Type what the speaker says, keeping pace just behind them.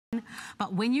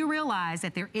But when you realize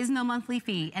that there is no monthly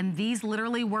fee and these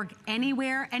literally work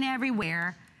anywhere and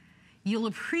everywhere, you'll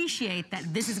appreciate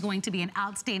that this is going to be an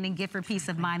outstanding gift for peace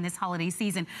of mind this holiday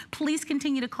season. Please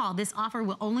continue to call. This offer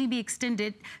will only be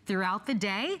extended throughout the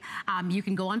day. You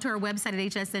can go onto our website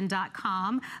at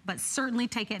hsn.com, but certainly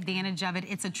take advantage of it.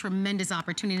 It's a tremendous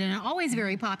opportunity and always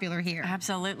very popular here.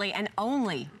 Absolutely, and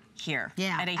only here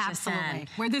at HSN. Absolutely.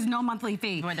 Where there's no monthly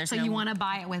fee. So you want to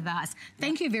buy it with us.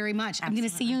 Thank you very much. Absolutely. I'm going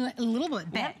to see you a little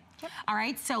bit. Yep. All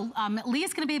right, so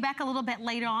Leah's going to be back a little bit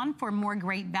later on for more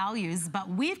great values, but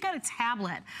we've got a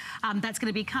tablet that's going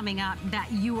to be coming up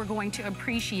that you are going to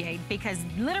appreciate, because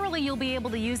literally you'll be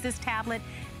able to use this tablet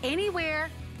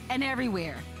anywhere and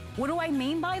everywhere. What do I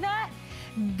mean by that?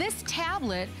 This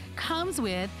tablet comes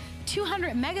with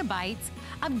 200 megabytes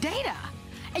of data.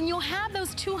 And you'll have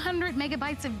those 200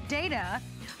 megabytes of data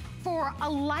for a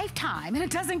lifetime, and it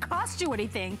doesn't cost you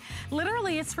anything.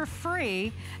 Literally, it's for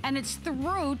free, and it's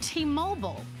through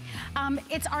T-Mobile.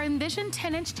 It's our Envision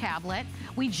 10-inch tablet.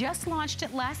 We just launched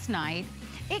it last night.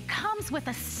 It comes with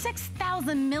a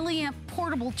 6,000 milliamp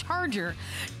portable charger.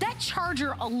 That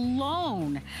charger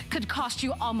alone could cost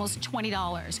you almost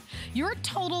 $20. Your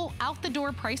total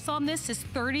out-the-door price on this is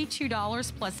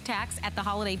 $32 plus tax at the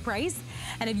holiday price.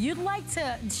 And if you'd like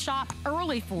to shop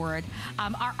early for it,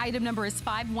 our item number is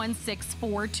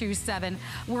 516427.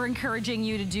 We're encouraging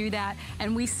you to do that,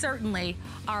 and we certainly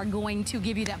are going to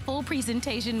give you that full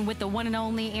presentation with the one and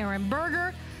only Aaron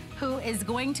Berger, who is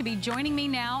going to be joining me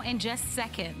now in just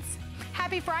seconds.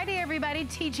 Happy Friday, everybody,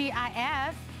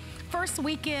 TGIF. First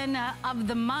weekend of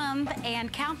the month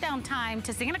and countdown time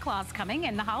to Santa Claus coming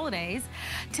and the holidays.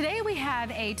 Today we have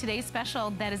a Today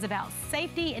Special that is about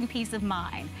safety and peace of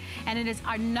mind. And it is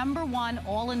our #1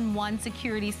 all-in-one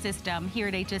security system here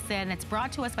at HSN. It's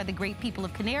brought to us by the great people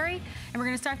of Canary, and we're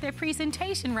gonna start their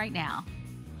presentation right now.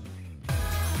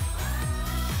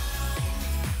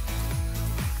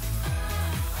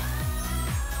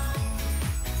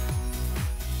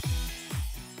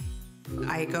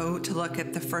 I go to look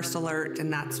at the first alert,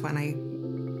 and that's when I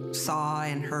saw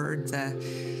and heard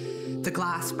the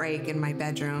glass break in my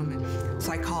bedroom.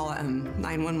 So I call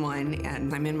 911,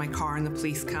 and I'm in my car, and the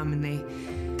police come,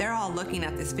 and they're all looking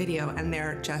at this video, and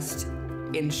they're just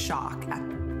in shock at,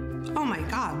 oh my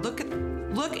God, look,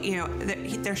 you know,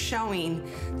 they're showing,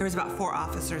 there was about 4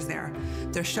 officers there.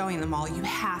 They're showing them all, you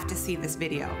have to see this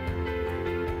video.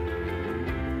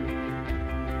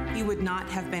 He would not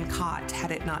have been caught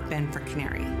had it not been for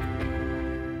Canary.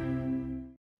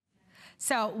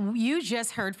 So you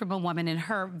just heard from a woman in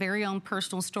her very own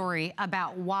personal story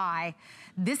about why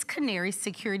this Canary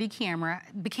security camera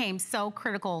became so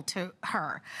critical to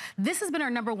her. This has been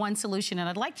our #1 solution, and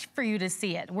I'd like for you to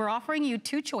see it. We're offering you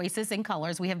 2 choices in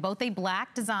colors. We have both a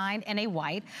black design and a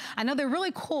white. I know they're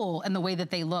really cool in the way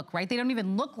that they look, right? They don't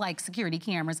even look like security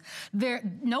cameras. They're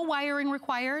no wiring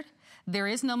required. There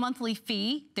is no monthly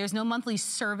fee. There's no monthly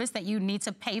service that you need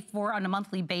to pay for on a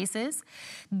monthly basis.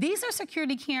 These are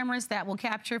security cameras that will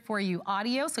capture for you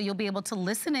audio, so you'll be able to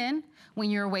listen in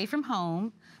when you're away from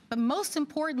home. But most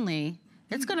importantly,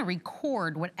 it's gonna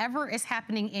record whatever is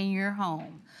happening in your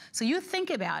home. So you think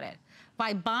about it.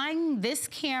 By buying this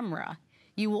camera,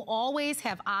 you will always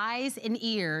have eyes and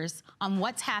ears on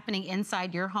what's happening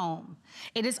inside your home.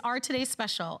 It is our Today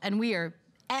Special, and we are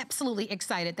absolutely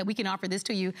excited that we can offer this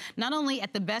to you, not only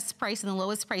at the best price and the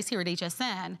lowest price here at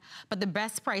HSN, but the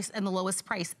best price and the lowest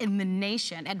price in the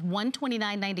nation at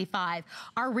 $129.95.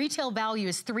 Our retail value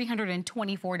is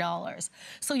 $324.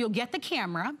 So you'll get the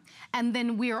camera, and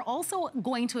then we are also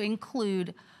going to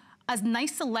include a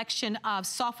nice selection of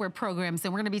software programs,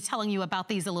 and we're gonna be telling you about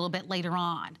these a little bit later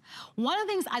on. One of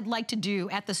the things I'd like to do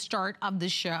at the start of the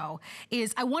show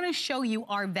is I wanna show you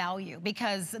our value,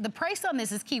 because the price on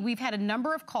this is key. We've had a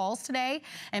number of calls today,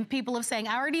 and people have saying,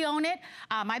 I already own it,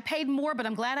 I paid more, but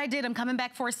I'm glad I did, I'm coming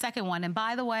back for a second one. And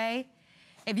by the way,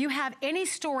 if you have any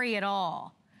story at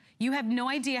all, you have no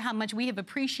idea how much we have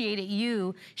appreciated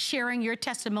you sharing your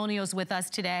testimonials with us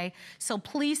today, so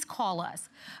please call us.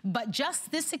 But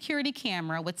just this security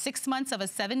camera with 6 months of a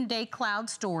 7-day cloud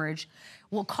storage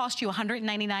will cost you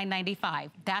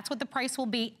 $199.95. That's what the price will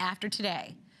be after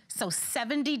today. So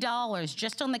 $70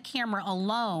 just on the camera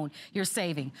alone you're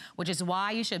saving, which is why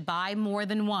you should buy more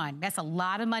than one. That's a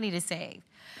lot of money to save.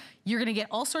 You're gonna get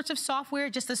all sorts of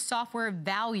software. Just the software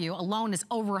value alone is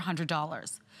over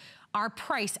 $100. Our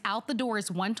price out the door is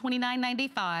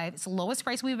 $129.95. It's the lowest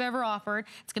price we've ever offered.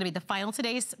 It's gonna be the final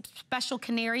Today's Special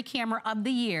Canary camera of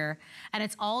the year, and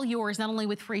it's all yours, not only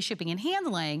with free shipping and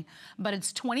handling, but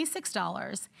it's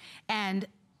 $26. And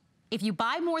If you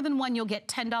buy more than one, you'll get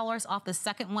 $10 off the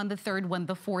second one, the third one,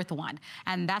 the fourth one.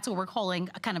 And that's what we're calling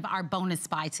kind of our bonus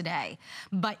buy today.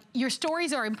 But your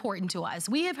stories are important to us.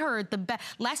 We have heard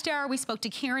last hour we spoke to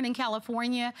Karen in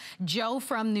California, Joe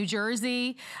from New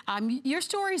Jersey. Your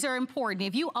stories are important.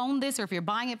 If you own this or if you're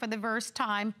buying it for the first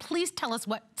time, please tell us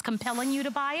what's compelling you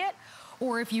to buy it.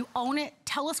 Or if you own it,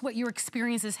 tell us what your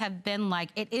experiences have been like.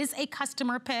 It is a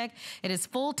customer pick. It is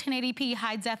full 1080p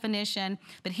high definition.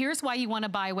 But here's why you want to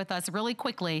buy with us really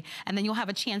quickly, and then you'll have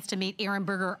a chance to meet Aaron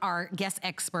Berger, our guest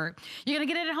expert. You're going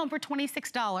to get it at home for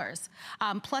 $26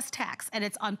 plus tax, and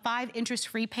it's on 5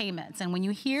 interest-free payments. And when you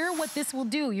hear what this will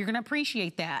do, you're going to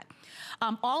appreciate that.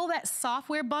 All that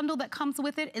software bundle that comes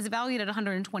with it is valued at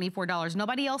 $124.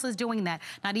 Nobody else is doing that,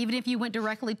 not even if you went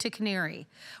directly to Canary.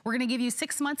 We're going to give you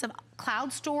 6 months of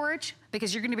cloud storage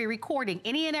because you're going to be recording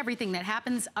any and everything that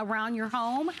happens around your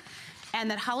home. And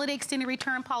that holiday extended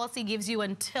return policy gives you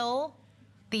until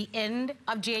the end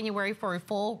of January for a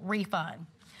full refund.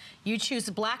 You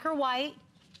choose black or white.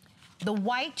 The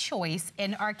white choice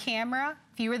in our camera,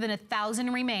 fewer than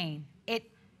 1,000 remain.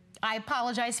 I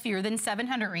apologize, fewer than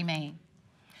 700 remain.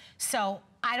 So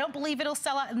I don't believe it'll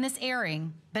sell out in this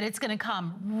airing, but it's gonna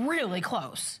come really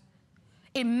close.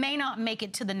 It may not make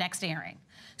it to the next airing.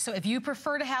 So if you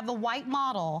prefer to have the white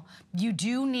model, you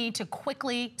do need to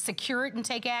quickly secure it and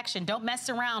take action. Don't mess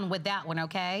around with that one,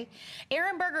 okay?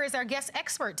 Aaron Berger is our guest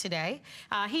expert today.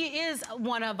 He is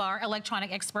one of our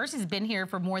electronic experts. He's been here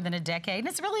for more than a decade. And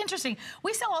it's really interesting.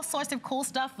 We sell all sorts of cool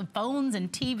stuff with phones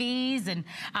and TVs. And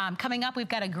coming up, we've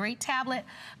got a great tablet.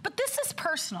 But this is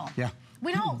personal. Yeah.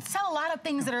 We don't sell a lot of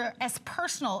things that are as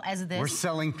personal as this. We're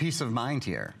selling peace of mind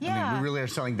here. Yeah. I mean, we really are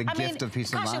selling the gift of peace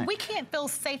of mind. Gosh, if we can't feel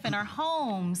safe in our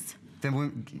homes, then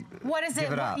what is it?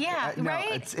 Give it up. Yeah, no,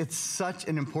 right? It's such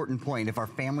an important point. If our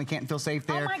family can't feel safe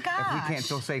there, oh my gosh. if we can't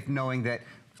feel safe knowing that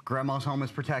grandma's home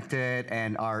is protected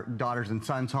and our daughters and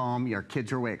sons' home, our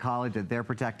kids are away at college, that they're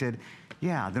protected,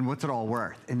 yeah, then what's it all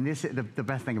worth? And this, the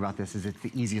best thing about this is it's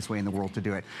the easiest way in the world to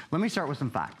do it. Let me start with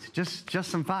some facts. Just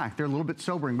some facts. They're a little bit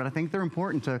sobering, but I think they're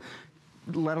important to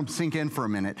let them sink in for a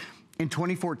minute. In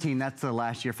 2014, that's the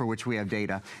last year for which we have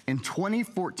data. In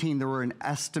 2014, there were an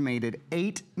estimated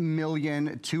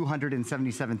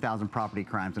 8,277,000 property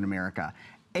crimes in America.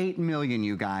 8 million,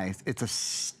 you guys. It's a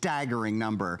staggering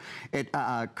number. It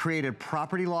created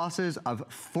property losses of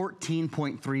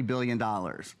 $14.3 billion.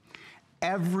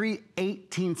 Every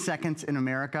 18 seconds in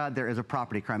America, there is a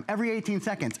property crime. Every 18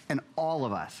 seconds, and all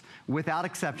of us, without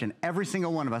exception, every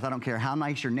single one of us, I don't care how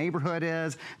nice your neighborhood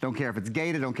is, don't care if it's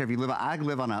gated, don't care if you live, I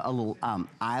live on a little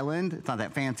island. It's not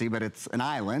that fancy, but it's an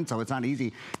island, so it's not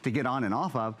easy to get on and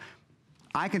off of.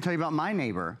 I can tell you about my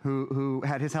neighbor who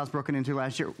had his house broken into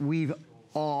last year. We've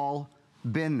all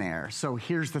been there. So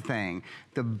here's the thing.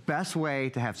 The best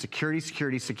way to have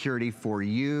security for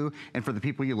you and for the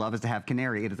people you love is to have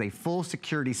Canary. It is a full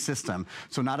security system.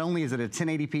 So not only is it a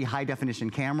 1080p high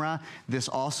definition camera, this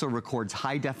also records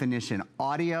high definition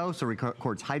audio, so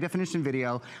records high definition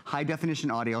video, high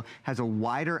definition audio, has a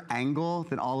wider angle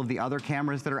than all of the other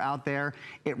cameras that are out there.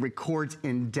 It records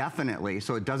indefinitely,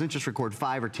 so it doesn't just record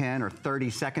 5 or 10 or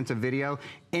 30 seconds of video.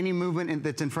 Any movement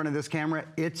that's in front of this camera,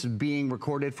 it's being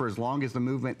recorded for as long as the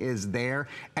movement is there,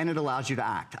 and it allows you to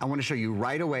act. I want to show you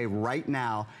right away, right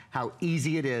now, how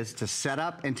easy it is to set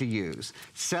up and to use.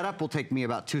 Setup will take me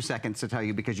about 2 seconds to tell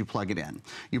you because you plug it in.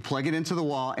 You plug it into the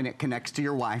wall and it connects to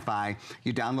your Wi-Fi.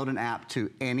 You download an app to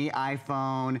any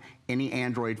iPhone, any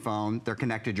Android phone. They're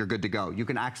connected, you're good to go. You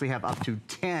can actually have up to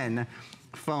 10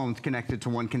 phones connected to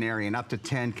one Canary and up to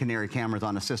 10 Canary cameras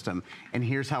on a system. And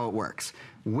here's how it works.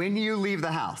 When you leave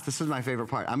the house, this is my favorite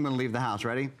part. I'm gonna leave the house,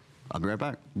 ready? I'll be right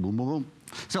back. Boom, boom, boom.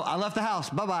 So I left the house,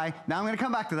 bye-bye. Now I'm gonna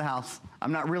come back to the house.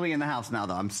 I'm not really in the house now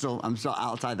though, I'm still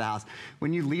outside the house.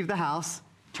 When you leave the house,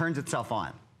 it turns itself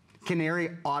on. Canary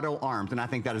auto arms, and I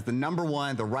think that is the number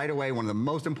one, the right away, one of the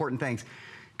most important things,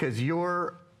 because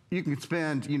you can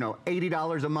spend, you know,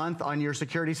 $80 a month on your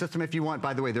security system if you want.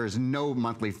 By the way, there is no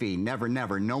monthly fee, never,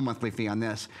 no monthly fee on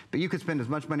this. But you could spend as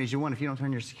much money as you want. If you don't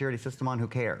turn your security system on, who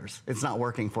cares? It's not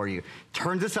working for you.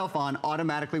 Turns itself on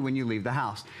automatically when you leave the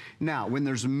house. Now, when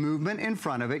there's movement in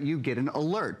front of it, you get an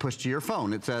alert pushed to your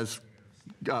phone. It says,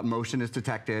 motion is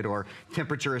detected or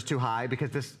temperature is too high,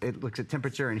 because it looks at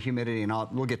temperature and humidity and all.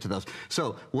 We'll get to those.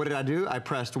 So what did I do? I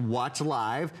pressed watch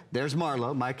live. There's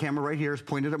Marlo. My camera right here is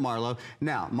pointed at Marlo.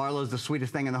 Now, Marlo's the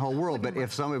sweetest thing in the whole world, but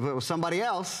if it was somebody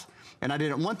else and I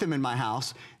didn't want them in my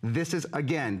house, this is,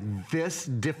 again, this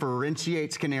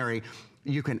differentiates Canary.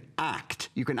 You can act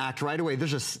right away.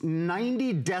 There's a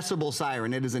 90 decibel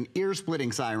siren. It is an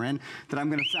ear-splitting siren that I'm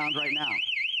gonna sound right now.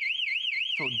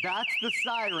 So that's the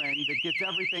siren that gets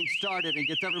everything started and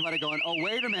gets everybody going, oh,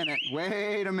 wait a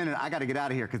minute, I got to get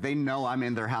out of here, because they know I'm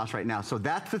in their house right now. So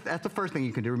that's the first thing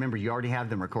you can do. Remember, you already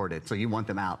have them recorded, so you want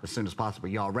them out as soon as possible.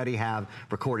 You already have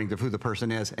recordings of who the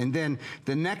person is. And then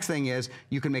the next thing is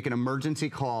you can make an emergency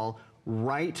call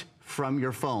right from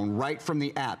your phone, right from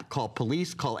the app. Call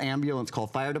police, call ambulance, call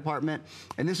fire department.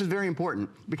 And this is very important,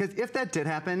 because if that did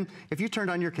happen, if you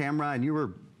turned on your camera and you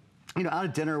were out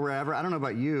at dinner or wherever, I don't know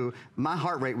about you, my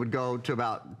heart rate would go to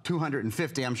about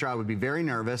 250. I'm sure I would be very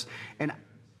nervous. And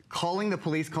calling the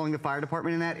police, calling the fire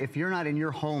department in that, if you're not in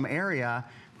your home area,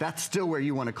 that's still where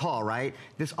you want to call, right?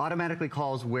 This automatically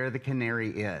calls where the canary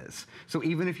is. So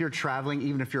even if you're traveling,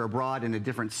 even if you're abroad in a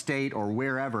different state or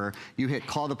wherever, you hit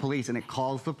call the police, and it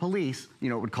calls the police,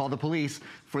 it would call the police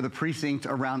for the precinct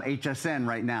around HSN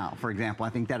right now, for example. I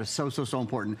think that is so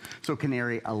important. So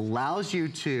Canary allows you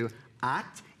to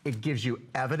act. It gives you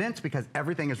evidence, because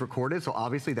everything is recorded, so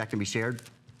obviously that can be shared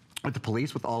with the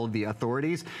police, with all of the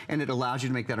authorities, and it allows you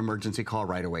to make that emergency call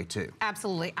right away too.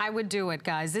 Absolutely, I would do it,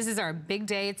 guys. This is our big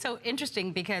day. It's so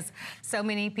interesting because so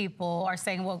many people are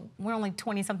saying, well, we're only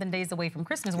 20-something days away from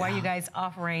Christmas. Why are you guys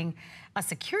offering a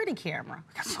security camera?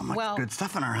 We got so much good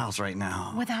stuff in our house right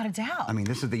now. Without a doubt. I mean,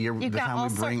 this is the year, the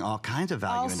time we bring all kinds of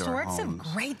value into our homes. All sorts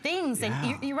of great things,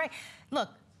 and you're right. Look,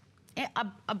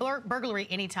 a burglary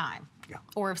anytime,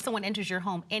 or if someone enters your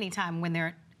home anytime when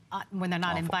they're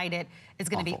not invited, it's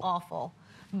going to be awful.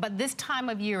 But this time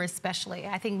of year especially,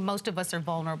 I think most of us are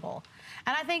vulnerable.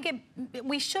 And I think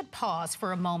we should pause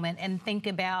for a moment and think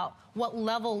about what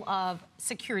level of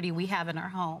security we have in our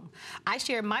home. I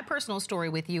share my personal story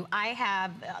with you. I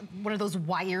have one of those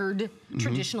wired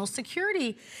traditional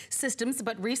security systems,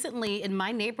 but recently in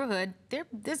my neighborhood,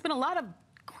 there's been a lot of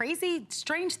crazy,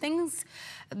 strange things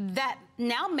that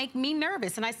now make me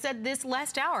nervous. And I said this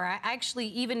last hour. I actually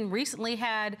even recently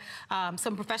had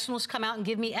some professionals come out and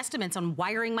give me estimates on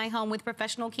wiring my home with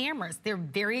professional cameras. They're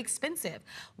very expensive.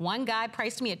 One guy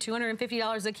priced me at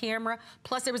 $250 a camera,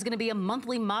 plus there was going to be a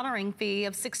monthly monitoring fee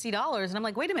of $60. And I'm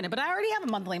like, wait a minute, but I already have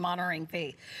a monthly monitoring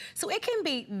fee. So it can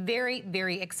be very,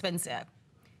 very expensive.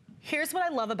 Here's what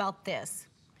I love about this.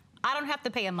 I don't have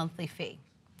to pay a monthly fee.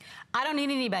 I don't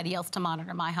need anybody else to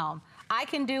monitor my home. I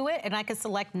can do it, and I can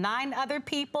select 9 other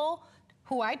people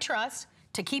who I trust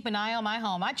to keep an eye on my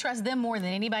home. I trust them more than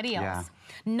anybody else.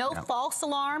 No false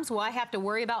alarms where I have to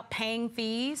worry about paying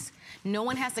fees. No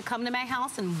one has to come to my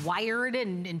house and wire it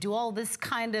and do all this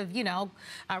kind of,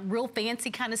 real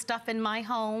fancy kind of stuff in my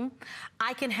home.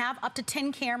 I can have up to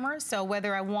 10 cameras, so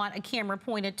whether I want a camera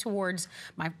pointed towards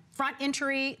my front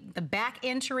entry, the back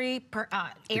entry.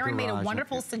 Aaron made a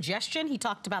wonderful suggestion. He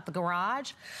talked about the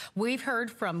garage. We've heard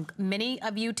from many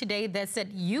of you today that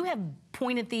said you have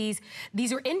pointed these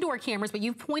are indoor cameras, but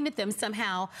you've pointed them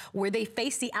somehow where they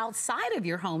face the outside of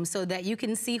your home so that you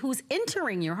can see who's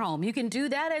entering your home. You can do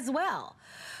that as well.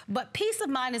 But peace of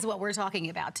mind is what we're talking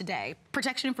about today.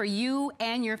 Protection for you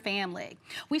and your family.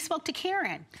 We spoke to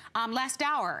Karen last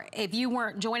hour, if you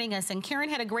weren't joining us, and Karen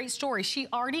had a great story. She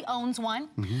already owns one.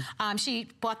 She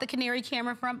bought the Canary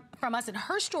camera from us, and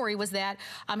her story was that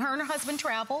her and her husband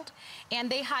traveled, and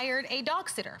they hired a dog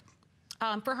sitter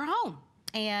for her home.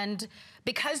 And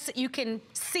because you can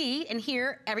see and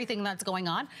hear everything that's going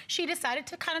on, she decided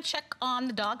to kind of check on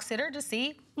the dog sitter to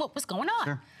see what was going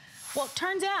on. Well, it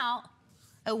turns out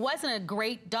it wasn't a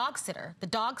great dog sitter. The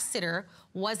dog sitter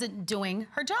wasn't doing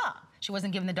her job. She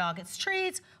wasn't giving the dog its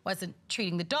treats, wasn't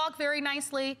treating the dog very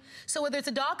nicely. So whether it's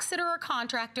a dog sitter or a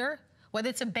contractor, whether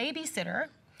it's a babysitter,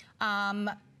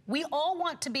 we all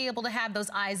want to be able to have those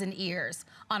eyes and ears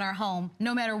on our home,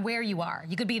 no matter where you are.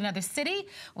 You could be in another city.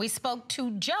 We spoke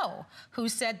to Joe, who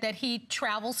said that he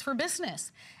travels for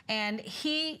business. And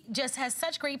he just has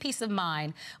such great peace of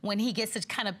mind when he gets to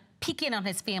kind of peek in on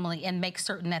his family and make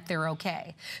certain that they're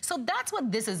okay. So that's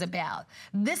what this is about.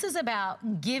 This is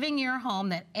about giving your home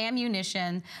that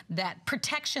ammunition, that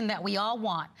protection that we all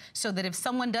want, so that if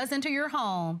someone does enter your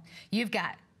home, you've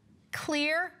got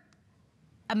clear,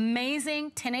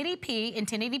 amazing 1080p, and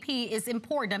 1080p is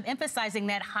important. I'm emphasizing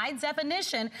that high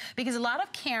definition because a lot of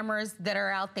cameras that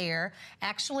are out there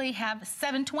actually have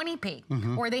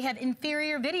 720p or they have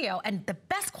inferior video, and the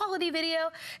best quality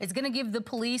video is going to give the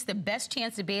police the best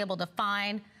chance to be able to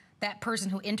find that person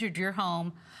who entered your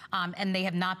home and they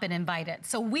have not been invited.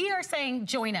 So we are saying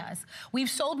join us. We've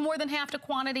sold more than half the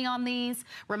quantity on these,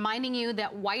 reminding you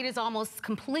that white is almost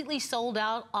completely sold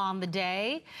out on the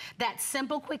day. That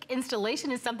simple, quick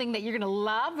installation is something that you're gonna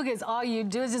love because all you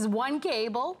do is just one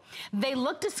cable. They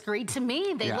look discreet to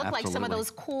me. They look like some of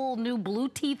those cool new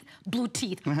Bluetooth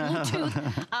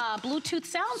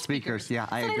sound speakers. Yeah,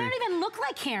 I agree. They don't even look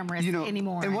like cameras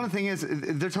anymore. And one thing is,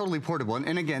 they're totally portable.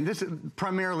 And again, this is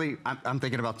primarily, I'm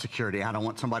thinking about security. I don't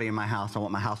want somebody in my house. I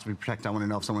want my house to be protected. I want to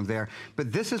know if someone's there.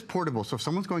 But this is portable. So if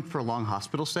someone's going for a long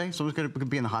hospital stay, someone's going to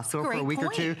be in the hospital for a week or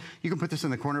two, you can put this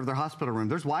in the corner of their hospital room.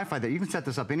 There's Wi-Fi there. You can set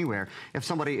this up anywhere. If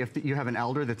you have an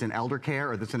elder that's in elder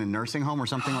care or that's in a nursing home or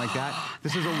something like that,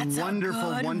 this is a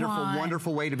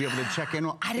wonderful way to be able to check in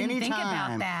I didn't think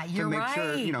about that. You're to make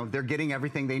sure they're getting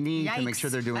everything they need to make sure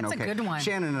they're doing okay. That's a good one.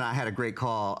 Shannon and I had a great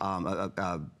call,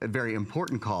 a very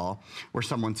important call, where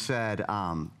someone said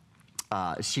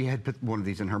she had put one of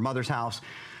these in her mother's house.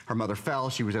 Her mother fell.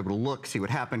 She was able to look, see what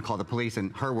happened, call the police,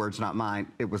 and her words, not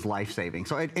mine, it was life-saving.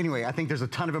 So anyway, I think there's a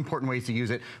ton of important ways to use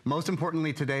it. Most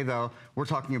importantly today, though, we're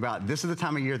talking about this is the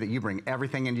time of year that you bring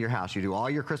everything into your house. You do all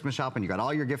your Christmas shopping. You got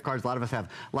all your gift cards. A lot of us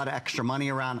have a lot of extra money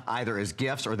around, either as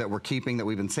gifts or that we're keeping that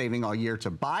we've been saving all year to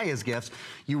buy as gifts.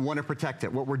 You want to protect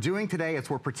it. What we're doing today is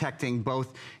we're protecting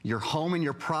both your home and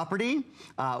your property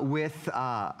with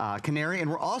Canary, and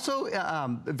we're also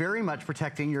very much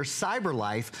protecting your cyber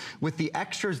life with the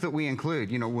extras that we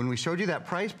include. When we showed you that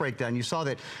price breakdown, you saw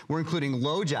that we're including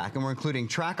LoJack and we're including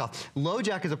TrackOff.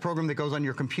 LoJack is a program that goes on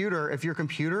your computer. If your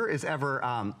computer is ever,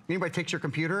 anybody takes your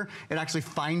computer, it actually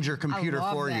finds your computer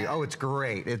for you. Oh, it's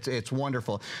great. It's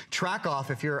wonderful.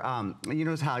 TrackOff, if you're, you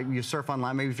know how you surf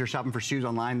online, maybe if you're shopping for shoes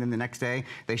online, then the next day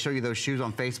they show you those shoes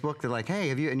on Facebook. They're like, hey,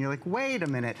 have you, and you're like, wait a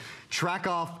minute.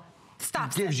 TrackOff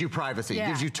gives you privacy,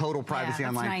 gives you total privacy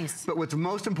online. Nice. But what's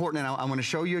most important, and I want to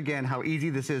show you again how easy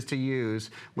this is to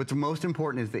use, what's most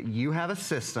important is that you have a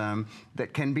system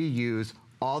that can be used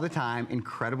all the time,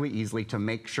 incredibly easily, to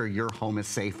make sure your home is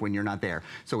safe when you're not there.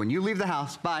 So when you leave the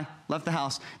house, left the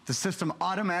house, the system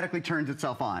automatically turns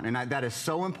itself on. And that is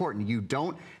so important. You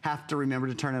don't have to remember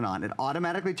to turn it on. It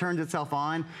automatically turns itself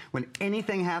on. When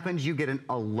anything happens, you get an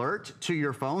alert to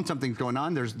your phone. Something's going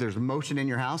on. There's motion in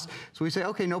your house. So we say,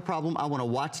 okay, no problem. I want to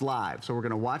watch live. So we're going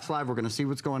to watch live. We're going to see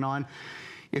what's going on.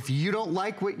 If you don't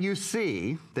like what you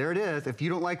see, there it is. If you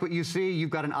don't like what you see,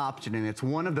 you've got an option, and it's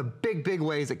one of the big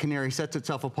ways that Canary sets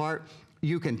itself apart.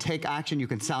 You can take action. You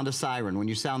can sound a siren. When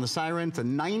you sound the siren, it's a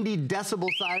 90 decibel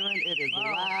siren. It is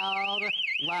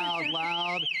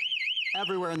loud.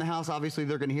 Everywhere in the house, obviously,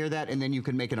 they're going to hear that, and then you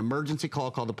can make an emergency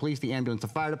call the police, the ambulance, the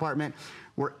fire department,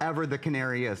 wherever the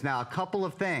Canary is. Now, a couple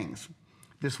of things.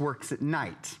 This works at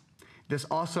night. This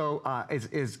also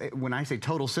is, when I say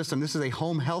total system, this is a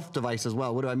home health device as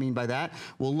well. What do I mean by that?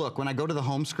 Well, look, when I go to the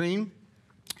home screen,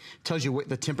 tells you what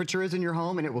the temperature is in your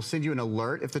home, and it will send you an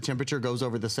alert if the temperature goes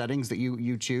over the settings that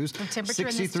you choose. The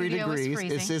temperature 63 in the studio degrees. Is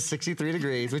freezing. It says 63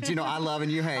 degrees, which I love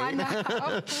and you hate. I know.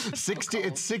 It's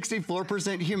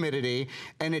 64% humidity,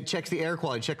 and it checks the air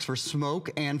quality. It checks for smoke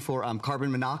and for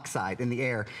carbon monoxide in the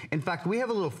air. In fact, we have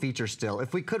a little feature still.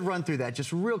 If we could run through that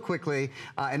just real quickly,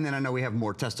 and then I know we have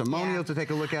more testimonials to take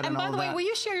a look at and all by the way, that. will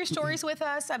you share your stories with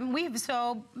us? I mean, we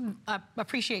so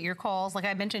appreciate your calls. Like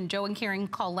I mentioned, Joe and Karen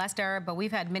called last hour, but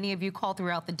we've had many of you call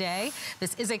throughout the day.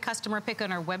 This is a customer pick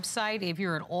on our website. If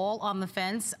you're at all on the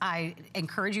fence, I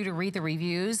encourage you to read the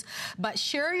reviews, but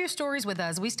share your stories with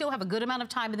us. We still have a good amount of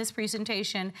time in this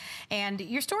presentation, and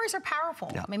your stories are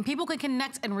powerful. I mean, people can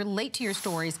connect and relate to your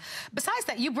stories. Besides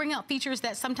that, you bring out features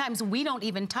that sometimes we don't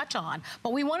even touch on,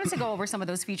 but we wanted to go over some of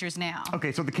those features now.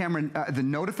 Okay, so the camera, the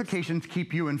notifications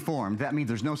keep you informed. That means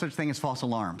there's no such thing as false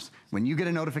alarms. When you get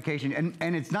a notification,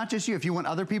 and it's not just you, if you want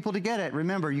other people to get it,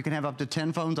 remember, you can have up to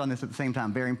 10 phones on this at the same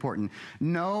time. Very important.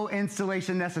 No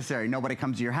installation necessary. Nobody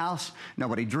comes to your house.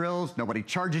 Nobody drills. Nobody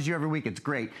charges you every week. It's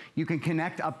great. You can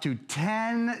connect up to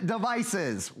 10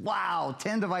 devices. Wow,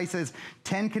 10 devices.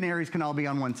 10 Canaries can all be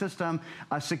on one system.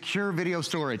 Secure video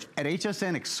storage. At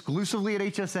HSN, exclusively at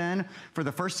HSN, for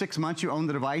the first 6 months you own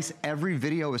the device, every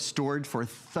video is stored for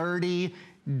 30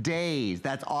 days.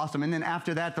 That's awesome. And then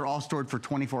after that, they're all stored for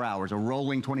 24 hours, a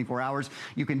rolling 24 hours.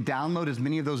 You can download as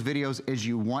many of those videos as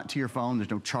you want to your phone.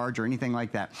 There's no charge or anything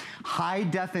like that. High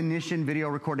definition video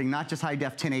recording, not just high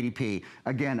def 1080p.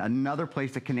 Again, another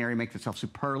place that Canary makes itself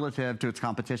superlative to its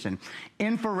competition.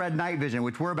 Infrared night vision,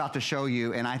 which we're about to show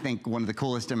you, and I think one of the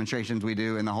coolest demonstrations we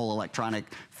do in the whole electronic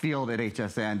field at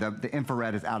HSN. The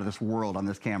infrared is out of this world on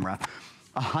this camera.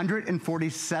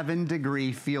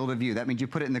 147-degree field of view. That means you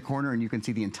put it in the corner and you can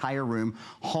see the entire room.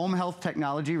 Home health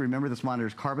technology. Remember, this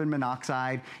monitors carbon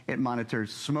monoxide. It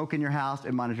monitors smoke in your house.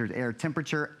 It monitors air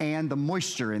temperature and the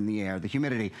moisture in the air, the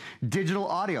humidity. Digital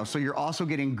audio. So you're also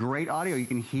getting great audio. You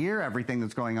can hear everything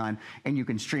that's going on, and you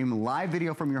can stream live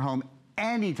video from your home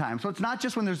anytime. So it's not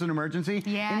just when there's an emergency.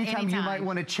 Yeah, anytime you might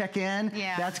want to check in,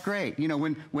 that's great. You know,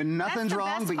 when nothing's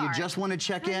wrong, but you just want to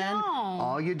check in,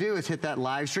 all you do is hit that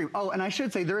live stream. Oh, and I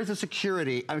should say there is a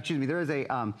security, excuse me, there is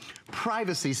a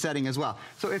privacy setting as well.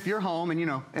 So if you're home and, you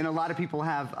know, and a lot of people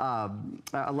have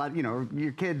a lot, you know,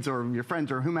 your kids or your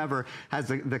friends or whomever has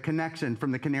the connection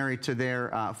from the Canary to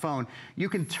their phone, you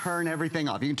can turn everything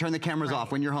off. You can turn the cameras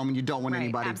off when you're home and you don't want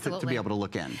anybody to be able to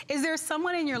look in. Is there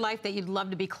someone in your life that you'd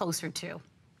love to be closer to?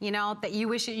 You know, that you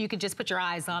wish you could just put your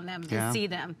eyes on them and see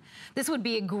them. This would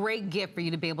be a great gift for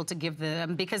you to be able to give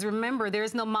them, because remember,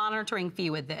 there's no monitoring fee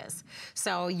with this.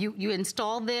 So you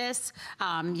install this,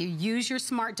 you use your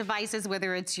smart devices,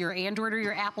 whether it's your Android or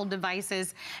your Apple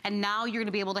devices, and now you're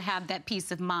gonna be able to have that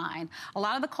peace of mind. A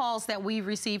lot of the calls that we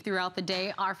receive throughout the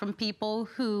day are from people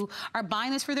who are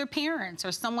buying this for their parents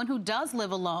or someone who does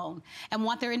live alone and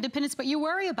want their independence, but you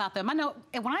worry about them. I know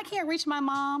when I can't reach my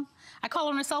mom, I call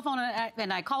her on her cell phone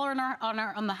and I call her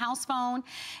on the house phone,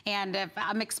 and if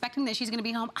I'm expecting that she's going to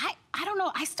be home, I don't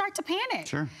know, I start to panic.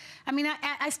 Sure. I mean,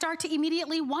 I start to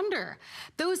immediately wonder.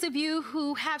 Those of you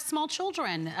who have small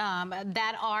children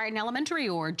that are in elementary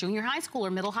or junior high school or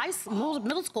middle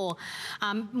school,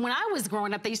 when I was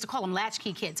growing up, they used to call them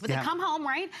latchkey kids, but they come home,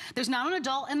 right? There's not an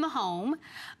adult in the home,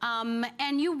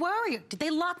 and you worry, did they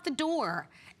lock the door?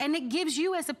 And it gives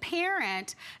you as a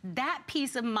parent that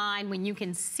peace of mind when you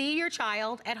can see your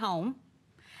child at home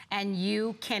and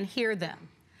you can hear them.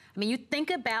 I mean, you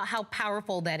think about how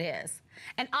powerful that is.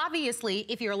 And obviously,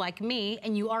 if you're like me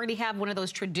and you already have one of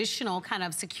those traditional kind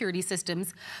of security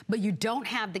systems, but you don't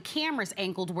have the cameras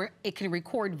angled where it can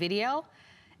record video,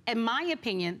 in my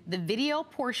opinion, the video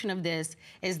portion of this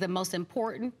is the most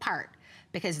important part,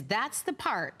 because that's the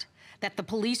part that the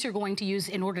police are going to use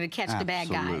in order to catch the bad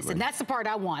guys. And that's the part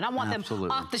I want. I want them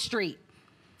off the street.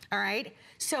 All right?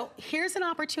 So here's an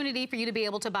opportunity for you to be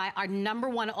able to buy our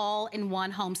 #1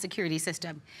 all-in-one home security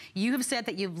system. You have said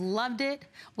that you've loved it.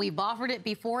 We've offered it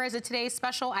before as a today's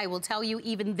special. I will tell you,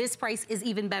 even this price is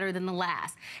even better than the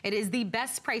last. It is the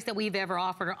best price that we've ever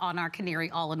offered on our Canary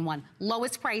all-in-one.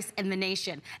 Lowest price in the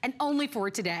nation, and only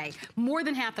for today. More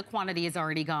than half the quantity is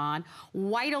already gone.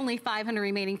 White, only 500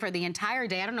 remaining for the entire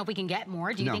day. I don't know if we can get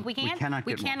more. Do you think we can?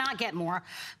 We cannot get more,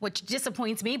 which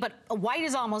disappoints me, but white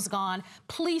is almost gone.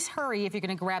 Please hurry if you're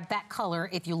gonna grab that color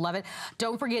if you love it.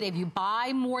 Don't forget, if you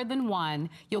buy more than one,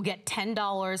 you'll get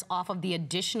 $10 off of the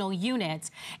additional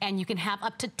units, and you can have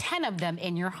up to 10 of them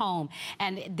in your home.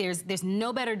 And there's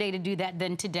no better day to do that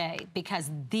than today, because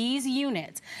these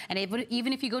units, and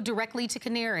even if you go directly to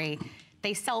Canary,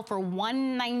 they sell for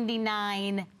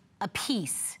 $199 a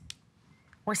piece,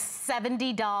 or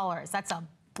 $70. That's a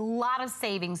lot of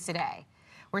savings today.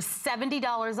 We're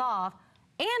 $70 off,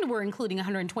 and we're including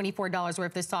 $124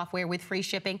 worth of software with free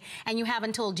shipping, and you have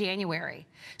until January.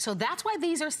 So that's why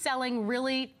these are selling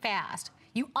really fast.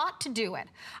 You ought to do it.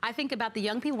 I think about the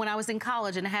young people when I was in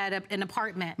college and had an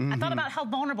apartment. I thought about how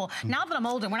vulnerable. Now that I'm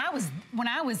older, when I was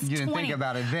 20. You didn't think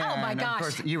about it then. Oh my gosh. Of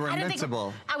course, you were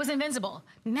invincible. I was invincible.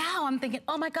 Now I'm thinking,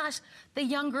 oh my gosh, the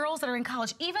young girls that are in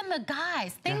college, even the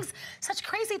guys, such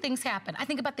crazy things happen. I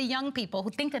think about the young people who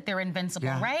think that they're invincible,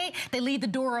 right? They leave the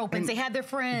door open, they have their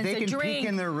friends, they can peek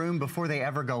in their room before they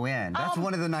ever go in. That's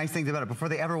one of the nice things about it. Before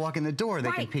they ever walk in the door,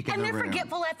 they can peek in the room. And they're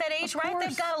forgetful at that age, right?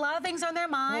 They've got a lot of things on their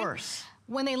mind. Of course.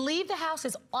 When they leave the house,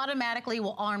 it automatically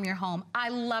will arm your home. I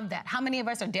love that. How many of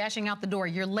us are dashing out the door?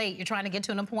 You're late, you're trying to get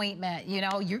to an appointment, you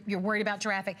know, you're worried about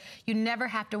traffic. You never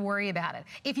have to worry about it.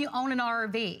 If you own an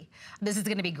RV, this is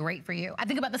gonna be great for you. I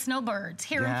think about the snowbirds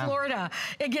here in Florida.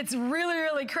 It gets really,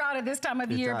 really crowded this time of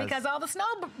year because all the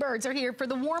snowbirds are here for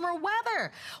the warmer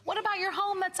weather. What about your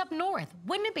home that's up north?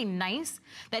 Wouldn't it be nice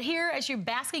that here, as you're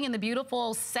basking in the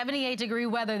beautiful 78-degree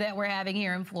weather that we're having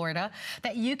here in Florida,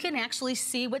 that you can actually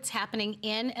see what's happening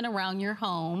in and around your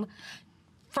home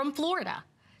from Florida?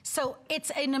 So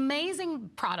it's an amazing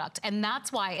product, and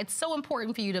that's why it's so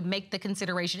important for you to make the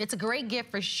consideration. It's a great gift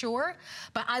for sure,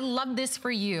 but I love this for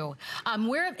you.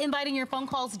 We're inviting your phone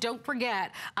calls. Don't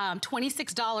forget,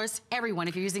 $26, everyone,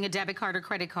 if you're using a debit card or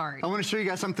credit card. I want to show you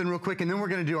guys something real quick, and then we're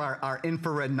going to do our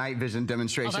infrared night vision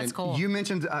demonstration. Oh, that's cool. You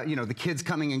mentioned, you know, the kids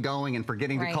coming and going and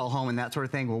forgetting to call home and that sort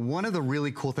of thing. Well, one of the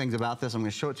really cool things about this, I'm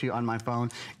going to show it to you on my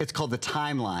phone. It's called the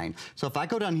timeline. So if I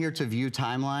go down here to view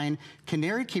timeline,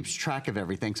 Canary keeps track of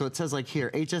everything. things. So it says like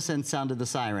here, HSN sounded the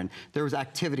siren. There was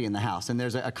activity in the house, and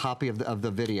there's a copy of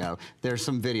the video. There's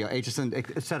some video, HSN,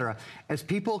 et cetera. As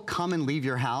people come and leave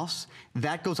your house,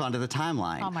 that goes onto the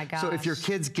timeline. Oh my gosh. So if your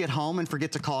kids get home and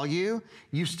forget to call you,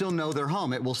 you still know they're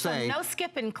home. It will say. So no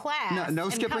skipping class. No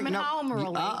and skipping. Coming home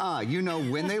early. You know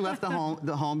when they left the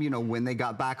home. You know when they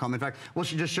got back home. In fact, we'll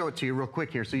just show it to you real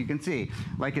quick here so you can see.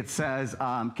 Like it says,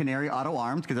 Canary Auto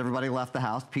Arms, because everybody left the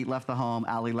house. Pete left the home.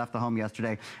 Allie left the home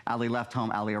yesterday. Allie left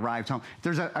home. Allie arrived home.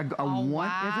 There's a one. Wow.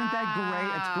 Isn't that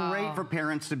great? It's great for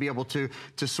parents to be able to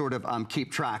sort of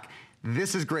keep track.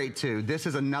 This is great too. This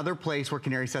is another place where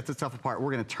Canary sets itself apart. We're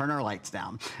gonna turn our lights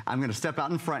down. I'm gonna step out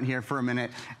in front here for a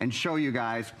minute and show you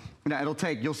guys. Now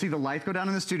you'll see the lights go down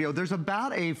in the studio. There's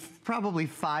about a probably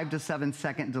 5 to 7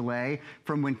 second delay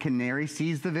from when Canary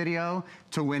sees the video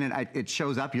to when it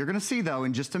shows up. You're gonna see though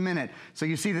in just a minute. So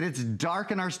you see that it's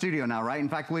dark in our studio now, right? In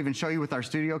fact, we'll even show you with our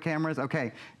studio cameras.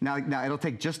 Okay, now it'll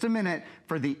take just a minute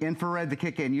for the infrared to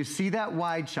kick in. You see that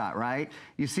wide shot, right?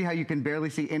 You see how you can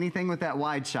barely see anything with that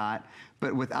wide shot,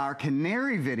 but with our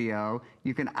Canary video,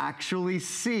 you can actually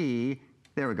see.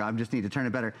 There we go, I just need to turn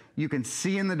it better. You can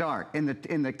see in the dark, in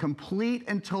the complete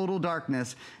and total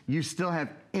darkness, you still have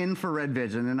infrared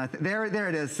vision. And there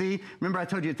it is, see? Remember I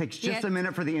told you it takes just a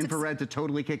minute for the infrared to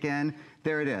totally kick in?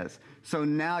 There it is. So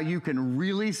now you can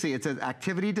really see, it says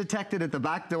activity detected at the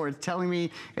back door. It's telling me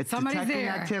it's detecting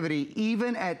activity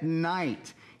even at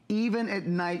night. Even at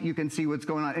night, you can see what's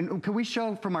going on. And can we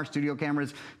show from our studio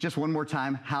cameras just one more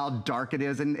time how dark it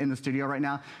is in the studio right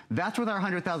now? That's with our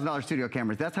 $100,000 studio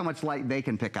cameras. That's how much light they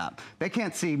can pick up. They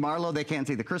can't see Marlo, they can't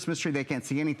see the Christmas tree, they can't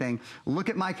see anything. Look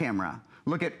at my camera.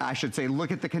 Look at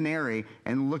the Canary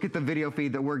and look at the video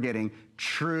feed that we're getting.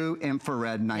 True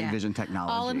infrared night vision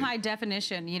technology. All in high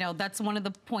definition. You know, that's one of the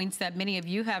points that many of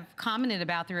you have commented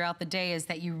about throughout the day is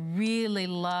that you really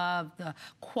love the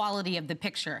quality of the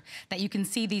picture, that you can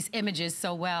see these images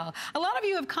so well. A lot of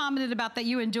you have commented about that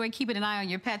you enjoy keeping an eye on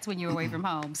your pets when you're away from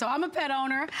home. So I'm a pet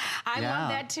owner. I love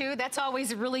that too. That's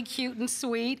always really cute and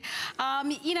sweet.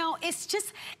 You know, it's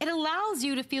just, it allows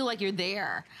you to feel like you're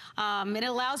there. It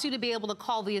allows you to be able to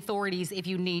call the authorities if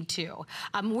you need to.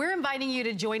 We're inviting you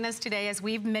to join us today. As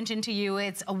we've mentioned to you,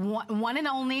 it's a one and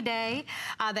only day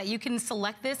that you can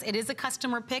select this. It is a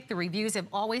customer pick. The reviews have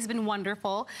always been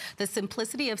wonderful. The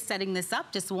simplicity of setting this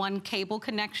up, just one cable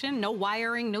connection, no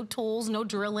wiring, no tools, no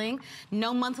drilling,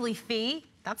 no monthly fee.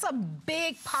 That's a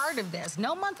big part of this.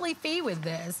 No monthly fee with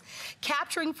this.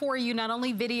 Capturing for you not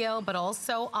only video, but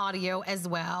also audio as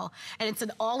well. And it's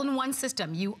an all-in-one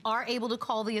system. You are able to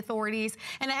call the authorities,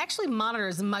 and it actually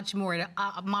monitors much more. It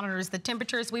monitors the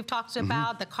temperatures we've talked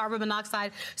about, the carbon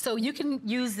monoxide. So you can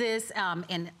use this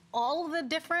in all of the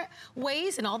different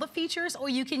ways and all the features, or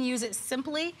you can use it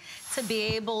simply to be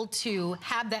able to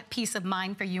have that peace of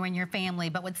mind for you and your family.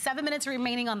 But with 7 minutes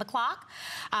remaining on the clock,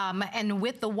 and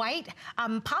with the white,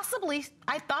 possibly,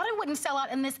 I thought it wouldn't sell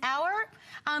out in this hour,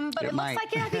 but it looks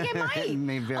like I think it might. It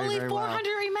may Only 400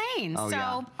 remain. Oh, so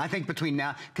yeah. I think between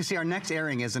now, because see, our next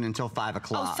airing isn't until 5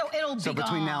 o'clock. Oh, so it'll be So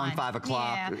between now and 5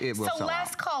 o'clock, it will sell So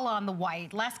last out. call on the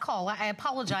white. Last call. I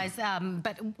apologize,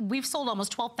 but we've sold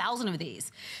almost 12,000 of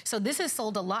these. So this is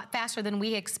sold a lot faster than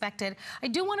we expected. I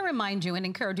do want to remind you and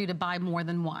encourage you to buy more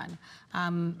than one.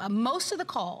 Most of the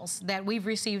calls that we've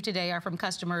received today are from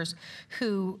customers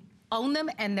who own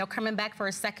them and they're coming back for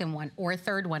a second one or a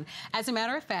third one. As a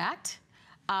matter of fact,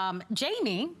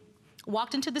 Jamie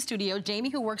walked into the studio. Jamie,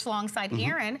 who works alongside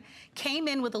Aaron, came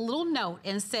in with a little note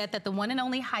and said that the one and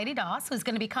only Heidi Doss, who's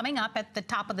going to be coming up at the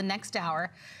top of the next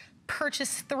hour,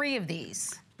 purchased 3 of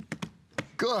these.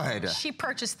 Good. She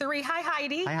purchased 3. Hi,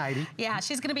 Heidi. Hi, Heidi. Yeah,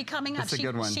 she's going to be coming up. That's a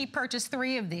good one. She purchased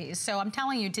 3 of these. So I'm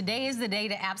telling you, today is the day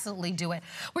to absolutely do it.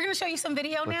 We're going to show you some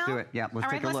video now. Let's do it. Yeah,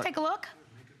 let's take a look. All right, let's take a look.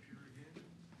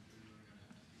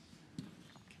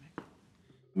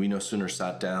 We no sooner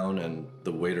sat down and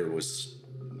the waiter was,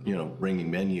 you know, bringing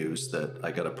menus that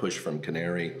I got a push from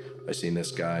Canary. I seen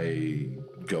this guy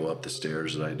go up the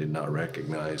stairs that I did not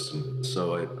recognize. And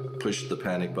so I pushed the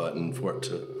panic button for it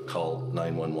to call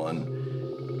 911.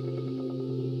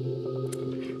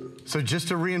 So just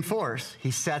to reinforce,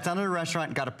 he sat down at a restaurant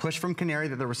and got a push from Canary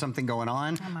that there was something going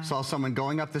on, saw someone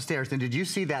going up the stairs. And did you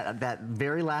see that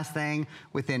very last thing?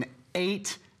 Within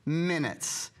 8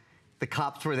 minutes, the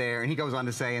cops were there, and he goes on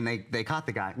to say, and they caught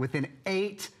the guy. Within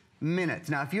 8 minutes.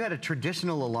 Now, if you had a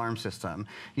traditional alarm system,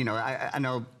 you know, I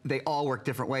know they all work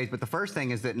different ways, but the first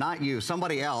thing is that not you,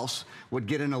 somebody else would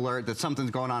get an alert that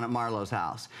something's going on at Marlo's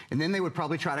house. And then they would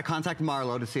probably try to contact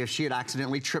Marlo to see if she had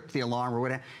accidentally tripped the alarm or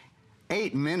whatever.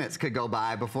 8 minutes could go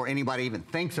by before anybody even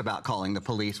thinks about calling the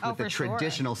police with the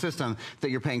traditional system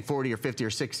that you're paying 40 or 50 or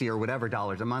 60 or whatever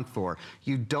dollars a month for.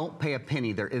 You don't pay a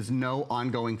penny. There is no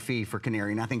ongoing fee for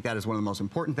Canary, and I think that is one of the most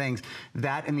important things.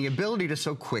 That and the ability to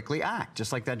so quickly act,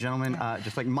 just like that gentleman,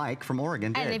 just like Mike from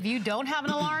Oregon did. And if you don't have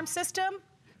an alarm system,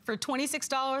 for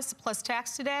 $26 plus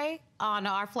tax today on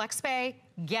our FlexPay,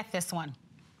 get this one.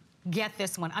 Get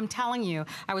this one. I'm telling you,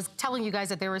 I was telling you guys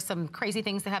that there were some crazy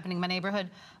things that happened in my neighborhood.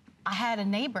 I had a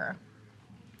neighbor,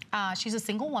 she's a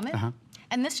single woman,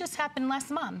 and this just happened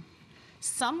last month.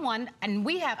 Someone, and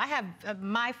I have,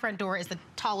 my front door is the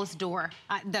tallest door.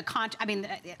 I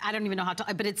don't even know how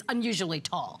tall, but it's unusually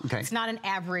tall. Okay. It's not an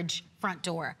average front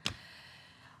door.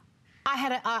 I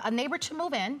had a neighbor to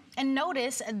move in and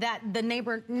noticed that the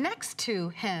neighbor next to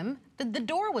him, the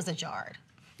door was ajar.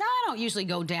 Now, I don't usually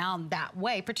go down that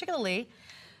way, particularly.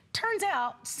 Turns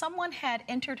out someone had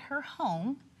entered her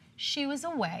home. She was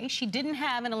away. She didn't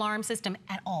have an alarm system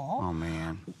at all. Oh,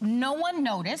 man. No one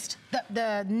noticed.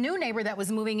 The new neighbor that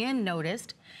was moving in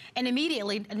noticed. And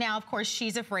immediately, now, of course,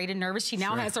 she's afraid and nervous. She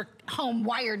now has her home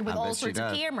wired with all sorts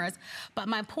of cameras. But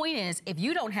my point is, if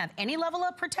you don't have any level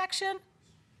of protection,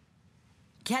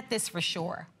 get this for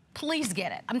sure. Please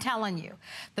get it. I'm telling you.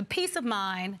 The peace of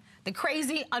mind, the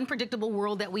crazy, unpredictable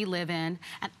world that we live in,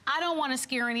 and I don't want to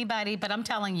scare anybody, but I'm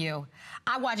telling you,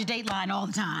 I watch Dateline all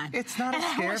the time. It's not a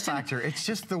scare factor. It's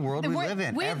just the world we live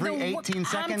in. Every 18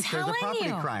 seconds, there's a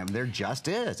property crime. There just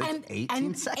is. It's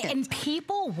 18 seconds. And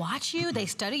people watch you. They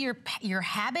study your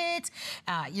habits,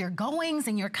 your goings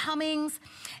and your comings.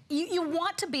 You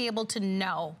want to be able to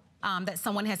know that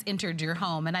someone has entered your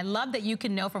home. And I love that you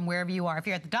can know from wherever you are. If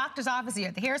you're at the doctor's office, you're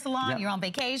at the hair salon, you're on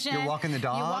vacation. You're walking the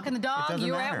dog. You're walking the dog,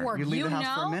 you're at work. You leave the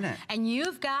house for a minute. And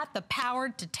you've got the power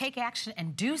to take action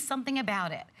and do something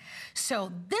about it.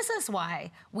 So this is why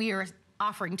we are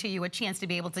offering to you a chance to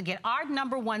be able to get our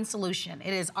 #1 solution.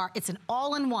 It's an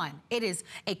all-in-one. It is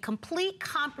a complete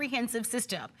comprehensive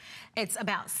system. It's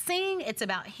about seeing, it's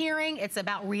about hearing, it's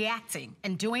about reacting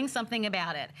and doing something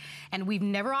about it. And we've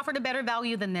never offered a better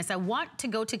value than this. I want to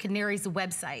go to Canary's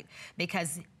website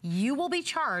because you will be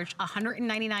charged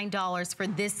 $199 for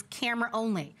this camera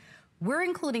only. We're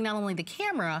including not only the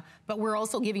camera, but we're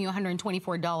also giving you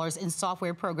 $124 in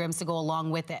software programs to go along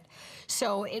with it.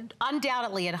 So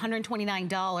undoubtedly at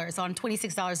 $129 on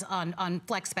 $26 on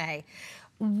FlexPay,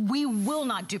 we will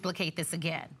not duplicate this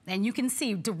again. And you can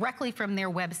see directly from their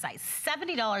website,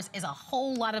 $70 is a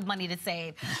whole lot of money to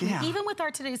save. Yeah. Even with our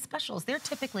today's specials, they're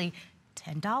typically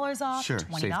 $10 off,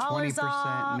 $20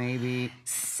 off, maybe.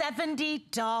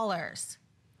 $70.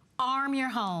 Arm your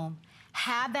home.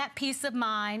 Have that peace of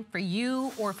mind for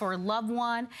you or for a loved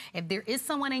one. If there is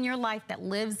someone in your life that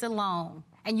lives alone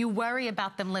and you worry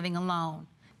about them living alone,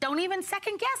 don't even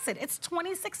second guess it. It's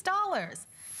 $26.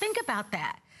 Think about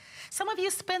that. Some of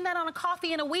you spend that on a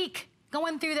coffee in a week,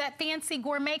 going through that fancy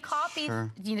gourmet coffee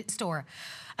store.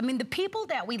 I mean, the people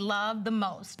that we love the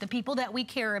most, the people that we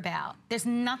care about, there's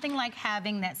nothing like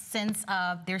having that sense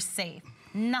of they're safe.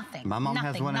 Nothing. My mom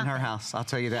has one in her house. I'll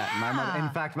tell you that. My mom, in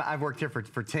fact, I've worked here for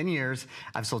 10 years.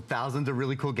 I've sold thousands of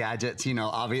really cool gadgets. You know,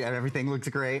 everything looks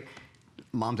great.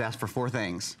 Mom's asked for 4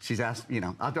 things. She's asked, you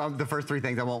know, the first 3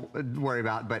 things I won't worry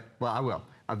about, but, well, I will.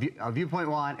 A Viewpoint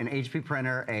One, an HP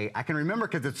printer, I can remember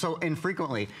because it's so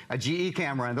infrequently, a GE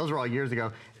camera, and those were all years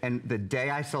ago. And the day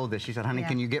I sold this, she said, honey,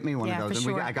 can you get me one of those?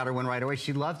 And I got her one right away.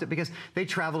 She loved it because they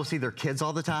travel to see their kids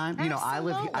all the time. You know, I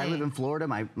live in Florida.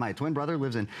 My twin brother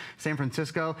lives in San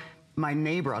Francisco. My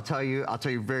neighbor, I'll tell you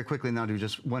very quickly, and then I'll do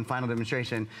just one final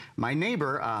demonstration. My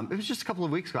neighbor, it was just a couple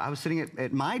of weeks ago, I was sitting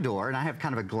at my door, and I have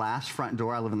kind of a glass front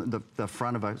door. I live in the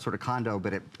front of a sort of condo,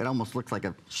 but it almost looks like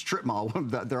a strip mall.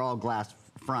 They're all glass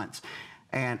fronts.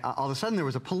 And all of a sudden, there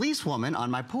was a policewoman on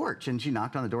my porch, and she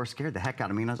knocked on the door, scared the heck out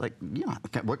of me. And I was like, yeah,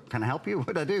 what can I help you? What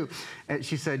did I do? And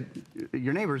she said,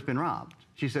 your neighbor's been robbed.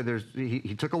 She said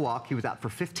he took a walk. He was out for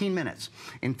 15 minutes.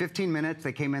 In 15 minutes,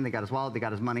 they came in, they got his wallet, they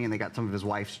got his money, and they got some of his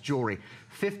wife's jewelry.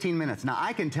 15 minutes. Now,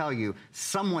 I can tell you,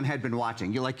 someone had been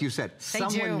watching. Like you said,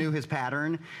 someone knew his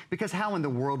pattern. Because how in the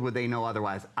world would they know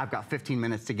otherwise? I've got 15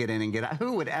 minutes to get in and get out.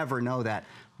 Who would ever know that?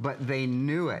 But they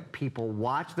knew it. People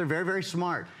watch. They're very, very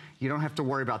smart. You don't have to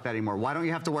worry about that anymore. Why don't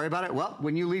you have to worry about it? Well,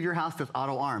 when you leave your house, there's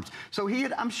auto arms. So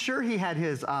I'm sure he had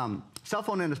his cell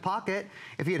phone in his pocket.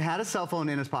 If he had a cell phone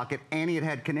in his pocket and he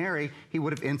had Canary, he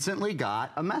would have instantly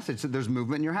got a message that there's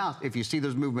movement in your house. If you see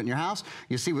there's movement in your house,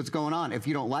 you see what's going on. If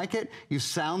you don't like it, you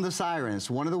sound the siren.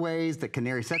 It's one of the ways that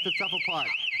Canary sets itself apart.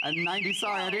 A 90,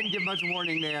 sorry, I didn't give much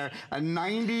warning there. A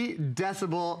 90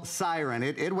 decibel siren.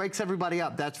 It wakes everybody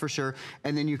up, that's for sure.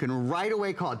 And then you can right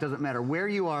away call. It doesn't matter where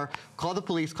you are. Call the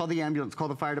police, call the ambulance, call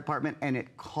the fire department, and it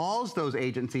calls those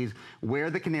agencies where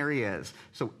the canary is.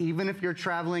 So even if you're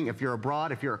traveling, if you're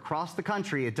abroad, if you're across the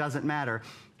country, it doesn't matter.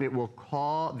 It will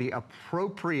call the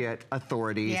appropriate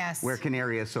authorities where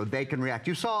canary is so they can react.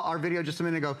 You saw our video just a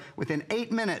minute ago. Within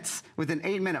 8 minutes,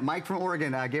 Mike from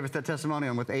Oregon gave us that testimony,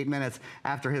 and with 8 minutes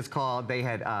after his call, they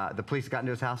had the police got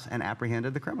into his house and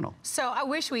apprehended the criminal. So I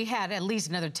wish we had at least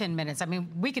another 10 minutes. I mean,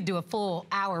 we could do a full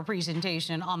hour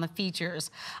presentation on the features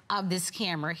of this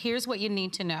camera. Here's what you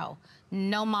need to know.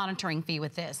 No monitoring fee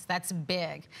with this. That's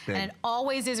big. And it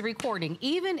always is recording.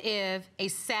 Even if a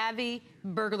savvy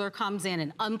burglar comes in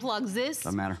and unplugs this.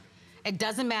 Doesn't matter. It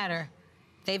doesn't matter.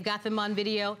 They've got them on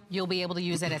video. You'll be able to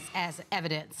use it as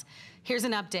evidence. Here's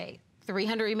an update.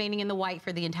 300 remaining in the white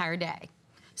for the entire day.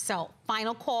 So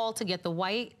final call to get the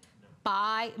white.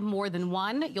 Buy more than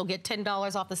one. You'll get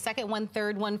 $10 off the second one,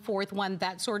 third one, fourth one,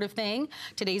 that sort of thing.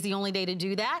 Today's the only day to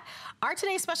do that. Our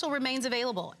today's special remains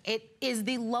available. It is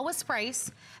the lowest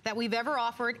price that we've ever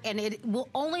offered, and it will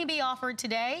only be offered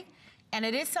today. And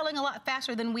it is selling a lot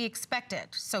faster than we expected.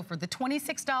 So for the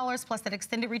 $26 plus that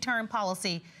extended return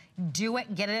policy, do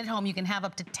it, get it at home. You can have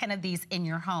up to 10 of these in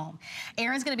your home.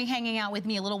 Aaron's gonna be hanging out with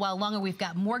me a little while longer. We've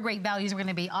got more great values we're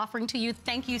gonna be offering to you.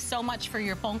 Thank you so much for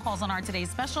your phone calls on our today's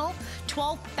special.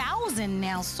 12,000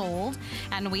 now sold,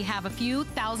 and we have a few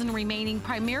thousand remaining,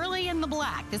 primarily in the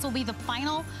black. This will be the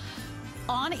final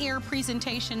on-air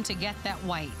presentation to get that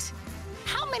white.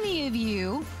 How many of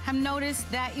you have noticed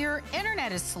that your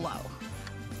internet is slow?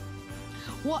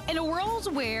 Well, in a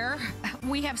world where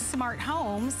we have smart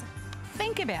homes,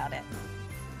 think about it.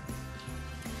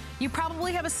 You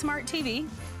probably have a smart TV.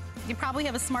 You probably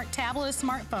have a smart tablet, a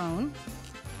smartphone.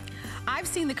 I've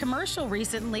seen the commercial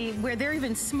recently where there are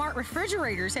even smart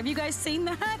refrigerators. Have you guys seen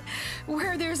that?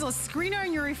 Where there's a screen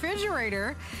on your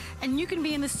refrigerator and you can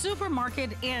be in the supermarket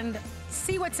and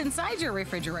see what's inside your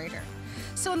refrigerator.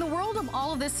 So in the world of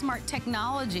all of this smart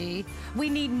technology, we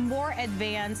need more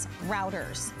advanced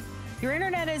routers. Your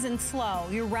internet isn't slow,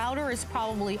 your router is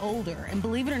probably older, and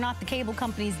believe it or not, the cable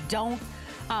companies don't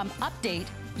update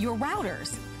your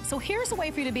routers. So here's a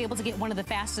way for you to be able to get one of the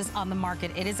fastest on the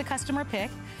market. It is a customer pick.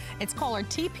 It's called our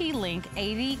TP-Link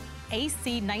 80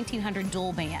 AC 1900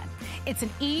 dual band. It's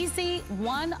an easy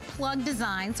one-plug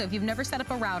design, so if you've never set up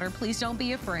a router, please don't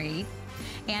be afraid.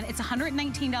 And it's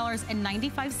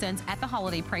 $119.95 at the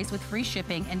holiday price with free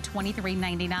shipping and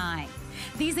 $23.99.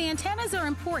 These antennas are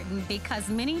important because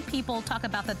many people talk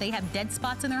about that they have dead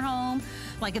spots in their home,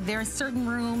 like if there are certain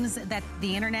rooms that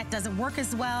the internet doesn't work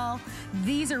as well.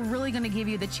 These are really going to give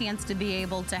you the chance to be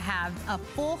able to have a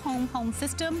full home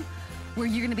system where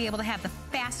you're going to be able to have the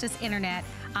fastest internet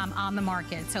on the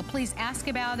market. So please ask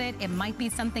about it. It might be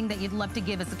something that you'd love to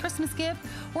give as a Christmas gift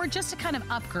or just to kind of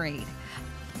upgrade.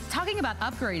 Talking about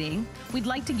upgrading, we'd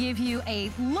like to give you a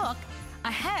look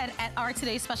ahead at our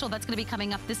today's special that's going to be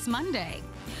coming up this Monday.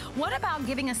 What about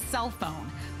giving a cell phone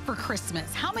for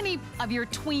Christmas? How many of your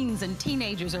tweens and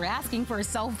teenagers are asking for a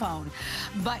cell phone,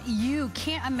 but you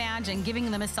can't imagine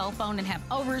giving them a cell phone and have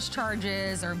overage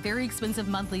charges or very expensive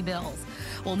monthly bills?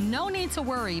 Well, no need to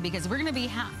worry because we're going to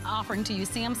be offering to you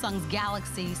Samsung's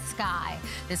Galaxy Sky.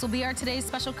 This will be our today's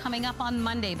special coming up on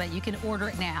Monday, but you can order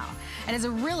it now. It is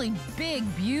a really big,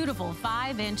 beautiful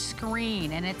 5-inch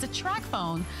screen, and it's a track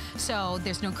phone, so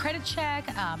there's no credit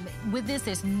check. With this,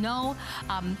 there's no,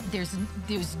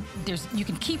 you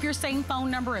can keep your same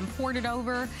phone number and port it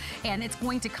over, and it's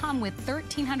going to come with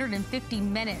 1,350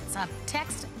 minutes of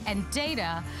text and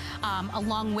data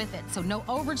along with it. So no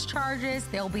overage charges.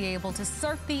 They'll be able to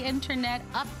surf the internet,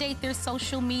 update their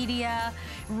social media,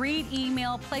 read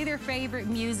email, play their favorite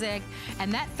music,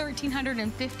 and that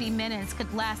 1,350 minutes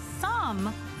could last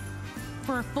some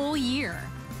for a full year.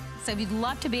 So if you'd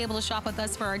love to be able to shop with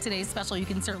us for our today's special, you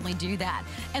can certainly do that.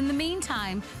 In the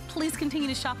meantime, please continue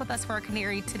to shop with us for our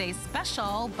Canary Today's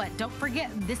special, but don't forget,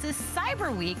 this is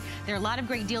Cyber Week. There are a lot of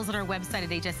great deals on our website at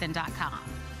hsn.com.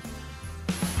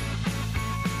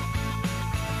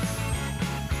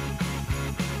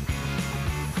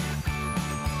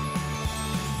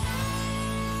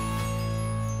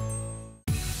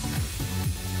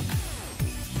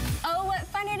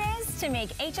 To make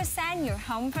HSN your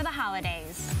home for the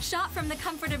holidays. Shop from the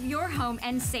comfort of your home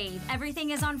and save. Everything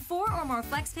is on 4 or more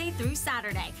FlexPay through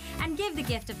Saturday. And give the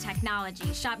gift of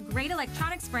technology. Shop great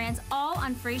electronics brands all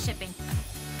on free shipping.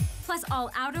 Plus all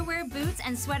outerwear, boots,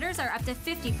 and sweaters are up to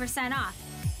 50% off.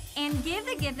 And give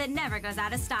the gift that never goes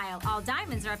out of style. All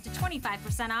diamonds are up to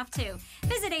 25% off too.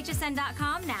 Visit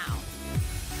hsn.com now.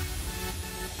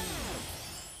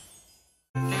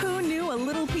 knew a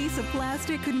little piece of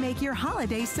plastic could make your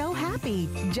holiday so happy?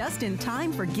 Just in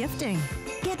time for gifting.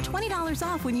 Get $20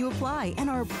 off when you apply and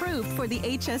are approved for the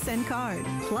HSN card.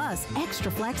 Plus,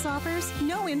 extra flex offers,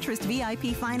 no interest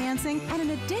VIP financing, and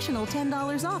an additional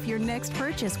 $10 off your next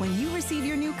purchase when you receive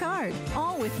your new card.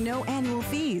 All with no annual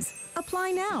fees.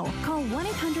 Apply now. Call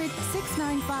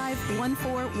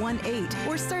 1-800-695-1418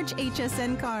 or search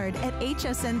HSN card at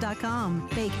hsn.com.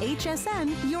 Make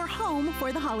HSN your home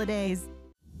for the holidays.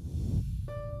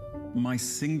 My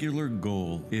singular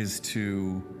goal is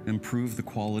to improve the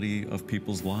quality of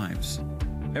people's lives.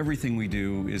 Everything we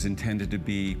do is intended to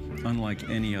be unlike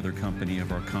any other company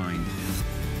of our kind.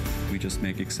 We just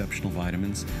make exceptional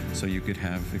vitamins so you could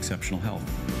have exceptional health.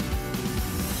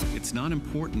 It's not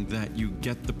important that you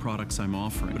get the products I'm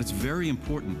offering, but it's very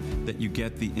important that you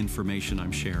get the information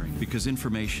I'm sharing, because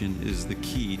information is the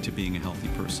key to being a healthy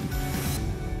person.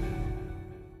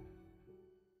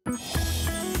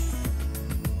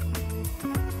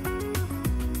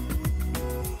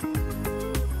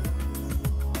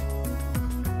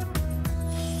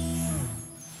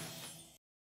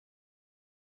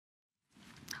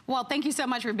 Well, thank you so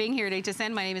much for being here at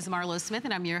HSN. My name is Marlo Smith,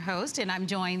 and I'm your host, and I'm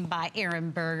joined by Aaron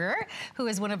Berger, who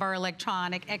is one of our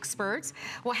electronic experts.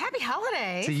 Well, happy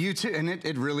holidays. To you too, and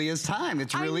it really is time.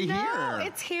 It's really here.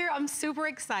 It's here. I'm super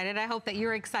excited. I hope that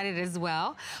you're excited as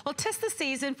well. Well, 'tis the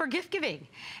season for gift giving.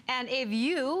 And if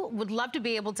you would love to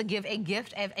be able to give a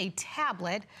gift of a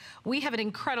tablet, we have an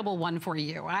incredible one for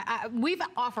you. We've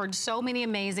offered so many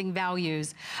amazing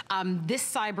values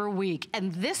this Cyber Week,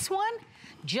 and this one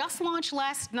just launched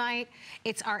last night.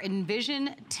 It's our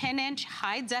Envision 10-inch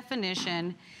high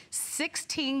definition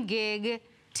 16 gig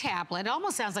tablet. It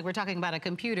almost sounds like we're talking about a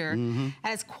computer. It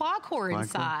has quad-core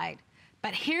inside.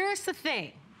 But here's the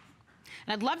thing,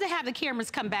 and I'd love to have the cameras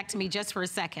come back to me just for a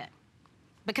second,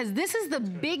 because this is the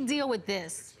big deal with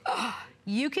this.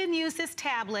 You can use this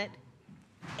tablet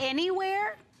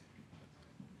anywhere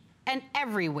and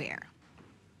everywhere.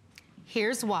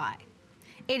 Here's why.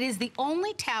 It is the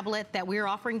only tablet that we're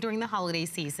offering during the holiday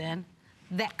season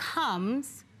that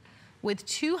comes with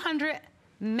 200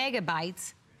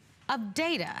 megabytes of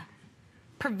data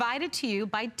provided to you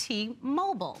by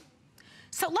T-Mobile.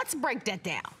 So let's break that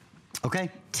down.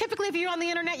 Okay. Typically, if you're on the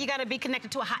internet, you gotta be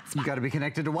connected to a hotspot. You gotta be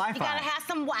connected to Wi-Fi. You gotta have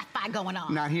some Wi-Fi going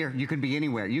on. Not here. You could be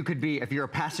anywhere. You could be, if you're a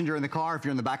passenger in the car, if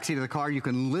you're in the back seat of the car, you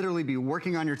can literally be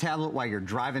working on your tablet while you're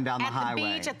driving down the highway. At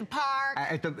the beach, at the park.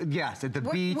 At the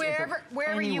beach.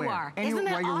 Wherever you are. Isn't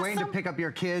that while you're waiting to awesome? pick up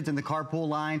your kids in the carpool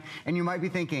line, and you might be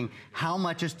thinking, how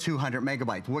much is 200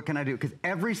 megabytes? What can I do? Because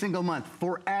every single month,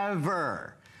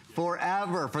 forever, for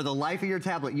the life of your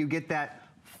tablet, you get that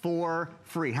for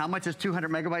free. How much is 200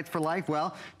 megabytes for life?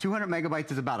 Well, 200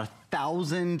 megabytes is about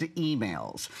 1,000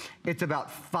 emails. It's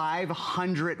about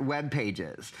 500 web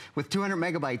pages. With 200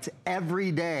 megabytes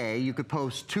every day, you could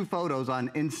post 2 photos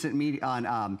on instant media,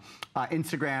 on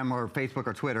Instagram or Facebook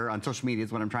or Twitter, on social media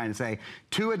is what I'm trying to say.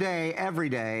 2 a day, every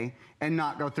day, and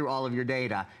not go through all of your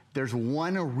data. There's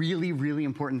one really, really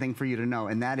important thing for you to know,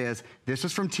 and that is, this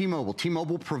is from T-Mobile.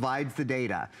 T-Mobile provides the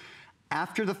data.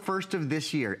 After the 1st of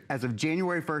this year, as of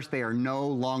January 1st, they are no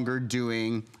longer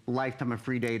doing lifetime of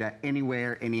free data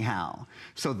anywhere, anyhow.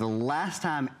 So the last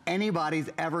time anybody's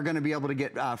ever going to be able to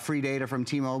get free data from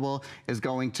T-Mobile is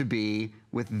going to be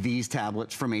with these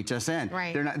tablets from HSN.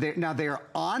 Right. Now they are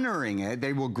honoring it.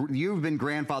 You've been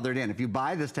grandfathered in. If you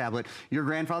buy this tablet, you're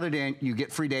grandfathered in, you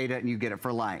get free data, and you get it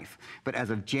for life. But as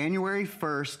of January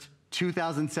 1st,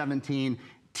 2017,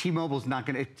 T-Mobile's not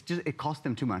going to, it costs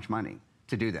them too much money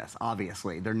to do this,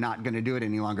 obviously. They're not gonna do it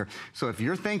any longer. So if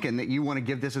you're thinking that you wanna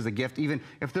give this as a gift, even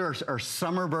if there are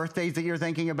summer birthdays that you're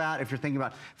thinking about, if you're thinking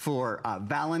about for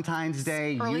Valentine's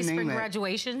Day, early you name spring it.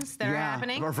 graduations that are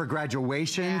happening. Or for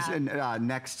graduations and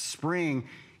next spring,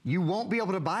 you won't be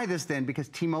able to buy this then because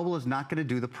T-Mobile is not gonna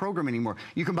do the program anymore.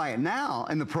 You can buy it now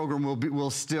and the program will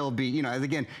still be, you know,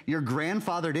 again, you're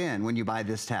grandfathered in when you buy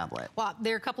this tablet. Well,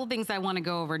 there are a couple of things I wanna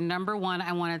go over. Number one,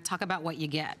 I wanna talk about what you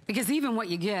get, because even what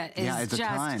you get is it's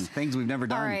just— a ton, things we've never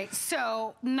done. All right,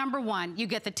 so number one, you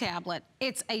get the tablet.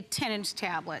 It's a 10-inch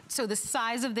tablet. So the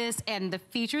size of this and the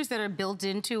features that are built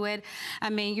into it, I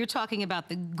mean, you're talking about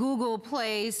the Google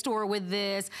Play Store with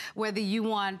this, whether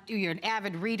you're an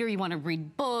avid reader, you wanna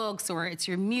read books, or it's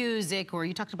your music, or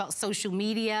you talked about social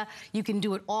media, you can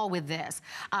do it all with this.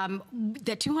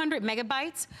 The 200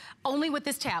 megabytes, only with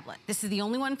this tablet. This is the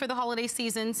only one for the holiday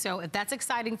season, so if that's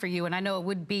exciting for you, and I know it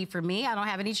would be for me, I don't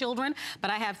have any children, but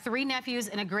I have 3 nephews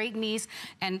and a great niece,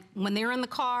 and when they're in the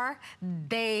car,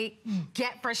 they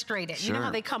get frustrated. Sure. You know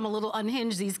how they come a little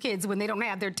unhinged, these kids, when they don't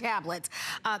have their tablets.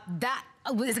 That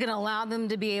is going to allow them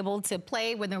to be able to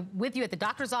play when they're with you at the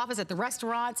doctor's office, at the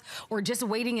restaurants, or just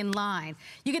waiting in line.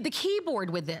 You get the keyboard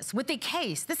with this, with the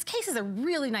case. This case is a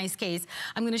really nice case.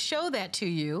 I'm going to show that to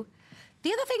you.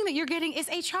 The other thing that you're getting is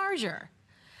a charger.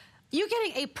 You're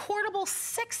getting a portable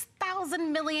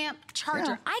 6,000 milliamp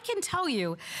charger. Yeah. I can tell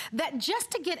you that just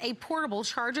to get a portable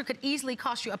charger could easily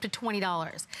cost you up to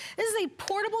 $20. This is a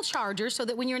portable charger so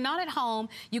that when you're not at home,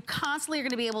 you constantly are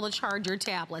gonna be able to charge your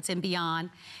tablets and beyond,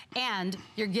 and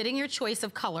you're getting your choice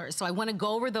of colors. So I wanna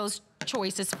go over those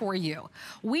choices for you.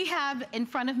 We have in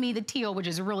front of me the teal, which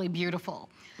is really beautiful.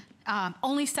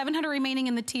 Only 700 remaining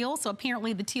in the teal, so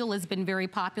apparently the teal has been very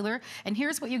popular. And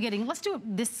here's what you're getting. Let's do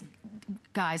this,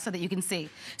 guys, so that you can see.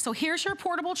 So here's your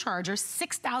portable charger,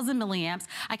 6,000 milliamps.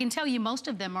 I can tell you most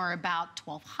of them are about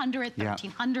 1,200,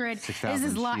 1,300. This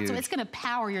is a lot, so it's gonna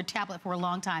power your tablet for a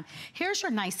long time. Here's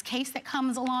your nice case that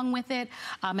comes along with it.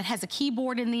 It has a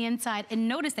keyboard in the inside, and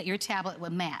notice that your tablet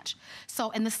would match.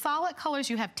 So in the solid colors,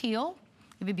 you have teal,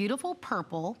 you have a beautiful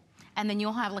purple, and then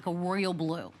you'll have like a royal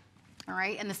blue. All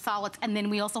right, and the solids, and then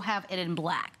we also have it in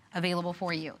black available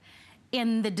for you.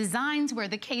 In the designs where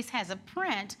the case has a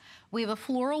print, we have a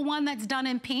floral one that's done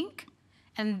in pink,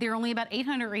 and there are only about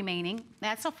 800 remaining.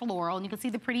 That's a floral, and you can see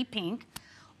the pretty pink.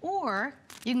 Or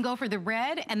you can go for the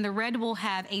red, and the red will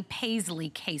have a paisley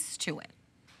case to it.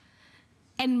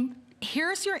 And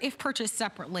here's your if purchased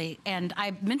separately, and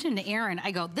I mentioned to Aaron,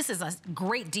 I go, this is a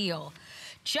great deal.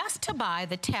 Just to buy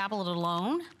the tablet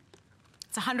alone,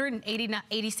 it's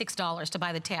 $186 to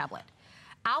buy the tablet.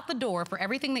 Out the door, for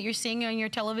everything that you're seeing on your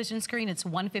television screen, it's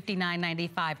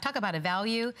 $159.95. Talk about a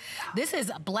value. This is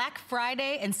Black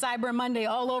Friday and Cyber Monday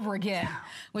all over again.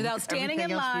 Without standing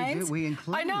in lines.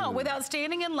 I know, without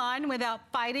standing in line, without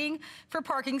fighting for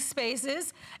parking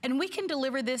spaces. And we can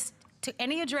deliver this to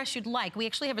any address you'd like. We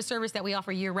actually have a service that we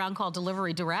offer year-round called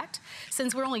Delivery Direct.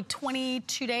 Since we're only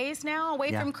 22 days now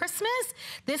away from Christmas,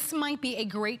 this might be a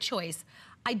great choice.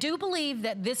 I do believe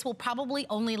that this will probably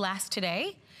only last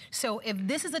today. So if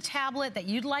this is a tablet that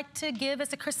you'd like to give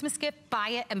as a Christmas gift, buy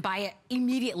it and buy it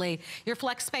immediately. Your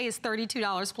flex pay is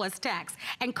 $32 plus tax.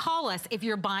 And call us if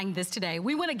you're buying this today.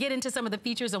 We want to get into some of the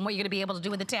features and what you're going to be able to do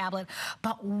with the tablet.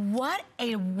 But what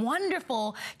a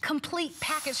wonderful complete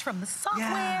package, from the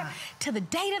software to the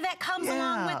data that comes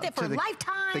along with it for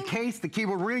lifetime. The case, the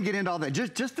keyboard, we're going to get into all that.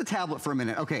 Just the tablet for a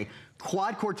minute. Okay.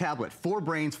 Quad-core tablet, 4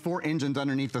 brains, 4 engines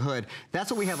underneath the hood. That's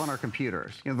what we have on our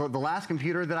computers. You know, the last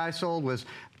computer that I sold was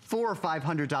 $400 or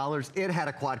 $500. It had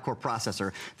a quad-core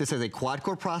processor. This has a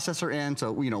quad-core processor in,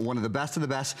 so, you know, one of the best of the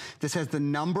best. This has the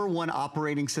 #1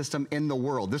 operating system in the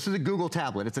world. This is a Google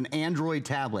tablet. It's an Android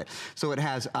tablet. So it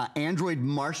has Android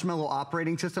Marshmallow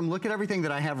operating system. Look at everything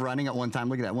that I have running at one time.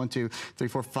 Look at that. 1, 2, 3,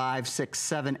 4, 5, 6,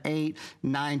 7, 8,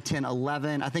 9, 10,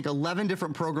 11. I think 11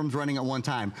 different programs running at one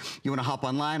time. You want to hop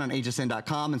online on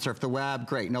HSN.com and surf the web?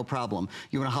 Great, no problem.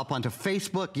 You want to hop onto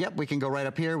Facebook? Yep, we can go right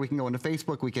up here. We can go into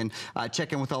Facebook. We can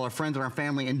check in with all our friends and our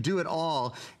family and do it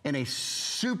all in a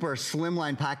super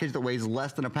slimline package that weighs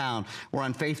less than a pound. We're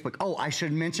on Facebook. Oh, I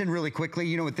should mention really quickly,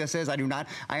 you know what this is? I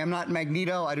am not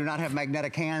Magneto. I do not have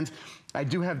magnetic hands. I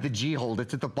do have the G-Hold.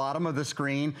 It's at the bottom of the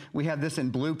screen. We have this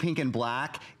in blue, pink, and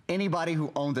black. Anybody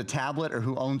who owns a tablet or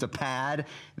who owns a pad,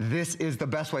 this is the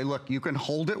best way. Look, you can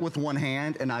hold it with one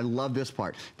hand, and I love this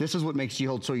part. This is what makes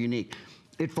G-Hold so unique.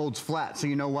 It folds flat, so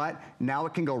you know what? Now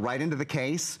it can go right into the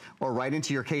case or right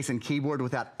into your case and keyboard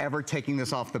without ever taking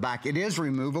this off the back. It is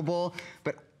removable,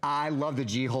 but I love the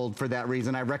G-Hold for that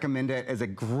reason. I recommend it as a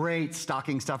great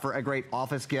stocking stuffer, a great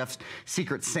office gift,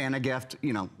 Secret Santa gift.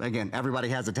 You know, again, everybody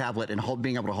has a tablet, and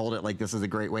being able to hold it like this is a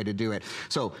great way to do it.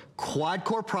 So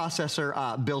quad-core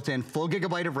processor built in, full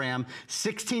gigabyte of RAM,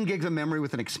 16 gigs of memory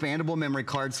with an expandable memory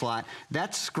card slot.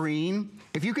 That screen,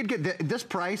 if you could get this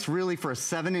price really for a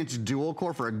 7-inch dual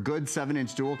core, for a good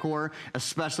 7-inch dual core,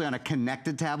 especially on a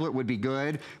connected tablet, would be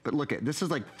good. But look at, this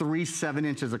is like 3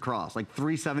 7-inches across, like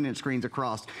 3 7-inch screens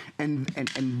across. And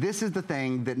this is the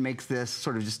thing that makes this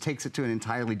sort of just takes it to an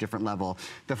entirely different level.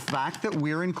 The fact that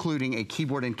we're including a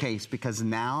keyboard and case, because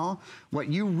now what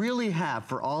you really have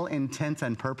for all intents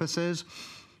and purposes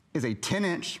is a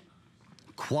 10-inch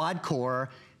quad-core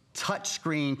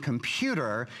touchscreen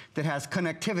computer that has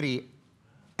connectivity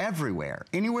everywhere,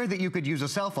 anywhere that you could use a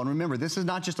cell phone. Remember, this is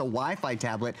not just a Wi-Fi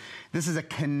tablet. This is a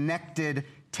connected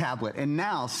tablet. And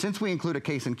now, since we include a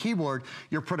case and keyboard,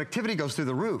 your productivity goes through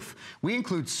the roof. We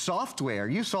include software.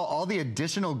 You saw all the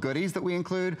additional goodies that we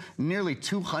include, nearly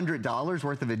 $200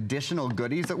 worth of additional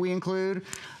goodies that we include.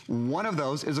 One of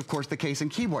those is, of course, the case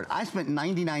and keyboard. I spent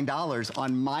 $99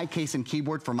 on my case and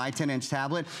keyboard for my 10-inch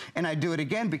tablet, and I do it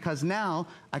again because now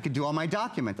I could do all my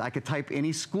documents. I could type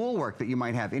any schoolwork that you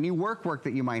might have, any work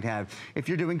that you might have. If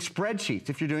you're doing spreadsheets,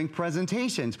 if you're doing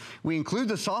presentations, we include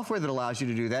the software that allows you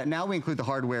to do that. Now we include the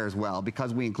hardware as well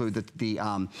because we include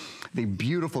the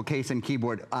beautiful case and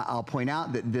keyboard. I'll point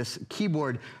out that this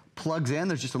keyboard plugs in.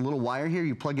 There's just a little wire here.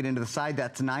 You plug it into the side.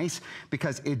 That's nice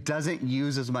because it doesn't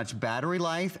use as much battery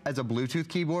life as a Bluetooth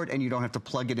keyboard, and you don't have to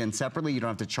plug it in separately. You don't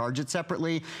have to charge it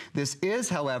separately. This is,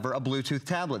 however, a Bluetooth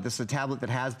tablet. This is a tablet that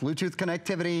has Bluetooth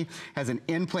connectivity, has an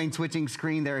in-plane switching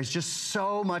screen. There is just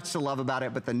so much to love about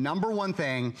it, but the number one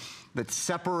thing that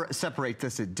separates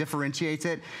this, it differentiates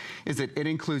it, is that it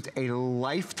includes a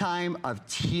lifetime of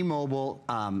T-Mobile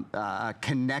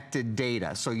connected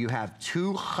data. So you have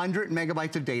 200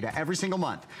 megabytes of data every single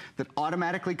month that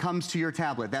automatically comes to your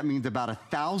tablet. That means about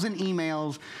 1,000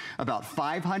 emails, about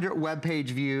 500 web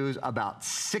page views, about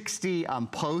 60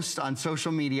 posts on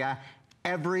social media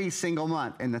every single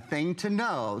month. And the thing to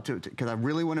know, because I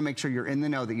really want to make sure you're in the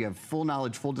know, that you have full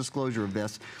knowledge, full disclosure of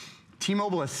this,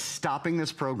 T-Mobile is stopping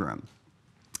this program.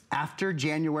 After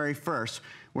January 1st,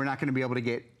 we're not going to be able to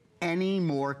get any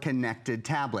more connected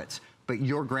tablets, but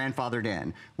you're grandfathered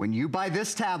in. When you buy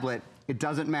this tablet, it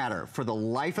doesn't matter. For the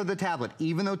life of the tablet,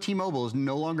 even though T-Mobile is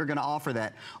no longer going to offer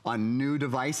that on new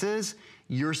devices,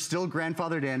 you're still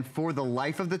grandfathered in. For the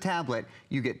life of the tablet,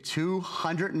 you get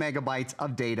 200 megabytes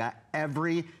of data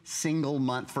every single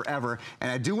month forever. And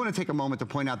I do want to take a moment to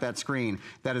point out that screen.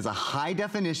 That is a high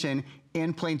definition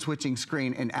in-plane switching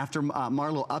screen. And after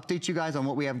Marlo updates you guys on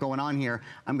what we have going on here,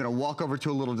 I'm going to walk over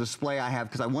to a little display I have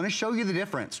because I want to show you the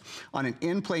difference on an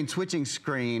in-plane switching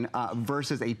screen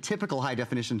versus a typical high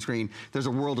definition screen. There's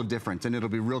a world of difference, and it'll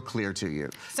be real clear to you.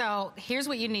 So here's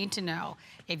what you need to know.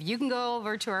 If you can go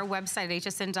over to our website,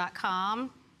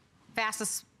 hsn.com,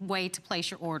 fastest way to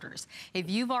place your orders. If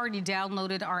you've already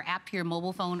downloaded our app to your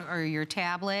mobile phone or your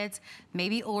tablets,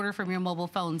 maybe order from your mobile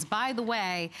phones. By the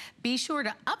way, be sure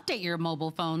to update your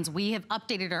mobile phones. We have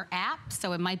updated our app,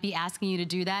 so it might be asking you to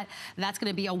do that. That's going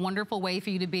to be a wonderful way for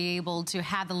you to be able to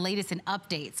have the latest in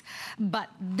updates. But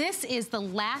this is the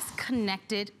last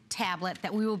connected tablet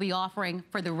that we will be offering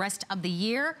for the rest of the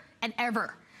year and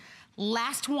ever.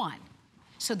 Last one.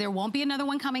 So there won't be another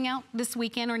one coming out this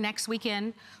weekend or next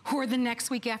weekend or the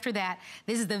next week after that.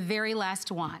 This is the very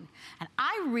last one. And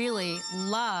I really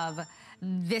love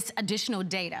this additional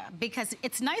data because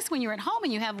it's nice when you're at home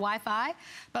and you have Wi-Fi,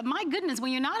 but my goodness,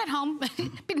 when you're not at home,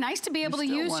 it'd be nice to be able to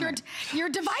use your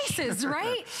devices,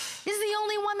 right? This is the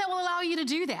only one that will allow you to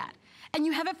do that. And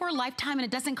you have it for a lifetime and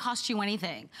it doesn't cost you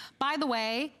anything. By the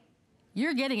way,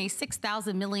 you're getting a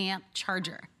 6,000 milliamp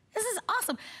charger. This is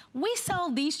awesome. We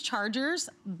sell these chargers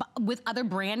with other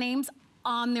brand names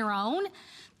on their own.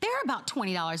 They're about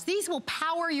 $20. These will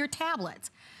power your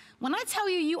tablets. When I tell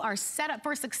you, you are set up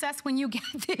for success when you get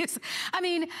this, I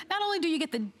mean, not only do you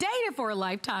get the data for a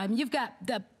lifetime, you've got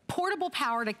the portable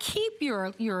power to keep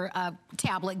your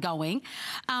tablet going,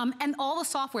 and all the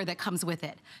software that comes with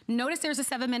it. Notice there's a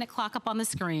 7-minute clock up on the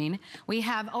screen. We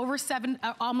have over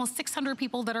almost 600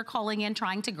 people that are calling in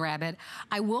trying to grab it.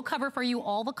 I will cover for you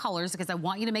all the colors because I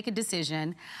want you to make a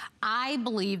decision. I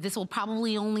believe this will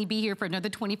probably only be here for another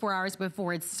 24 hours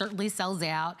before it certainly sells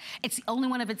out. It's the only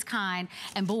one of its kind,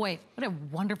 and boy, what a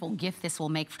wonderful gift this will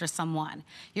make for someone.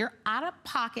 Your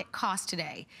out-of-pocket cost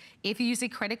today, if you use a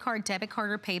credit card, debit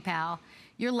card, or PayPal,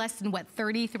 you're less than, what,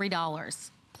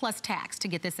 $33 plus tax to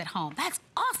get this at home. That's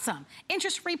awesome.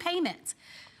 Interest-free payments.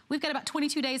 We've got about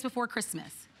 22 days before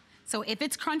Christmas. So if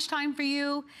it's crunch time for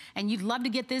you and you'd love to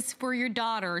get this for your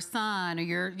daughter or son or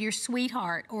your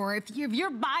sweetheart, or if you're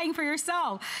buying for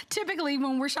yourself, typically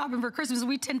when we're shopping for Christmas,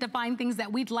 we tend to find things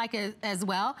that we'd like as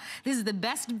well. This is the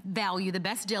best value, the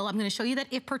best deal. I'm gonna show you that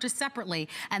if purchased separately,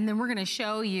 and then we're gonna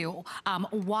show you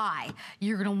why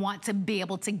you're gonna want to be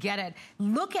able to get it.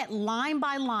 Look at line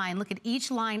by line, look at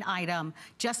each line item,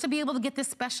 just to be able to get this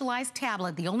specialized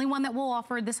tablet, the only one that we'll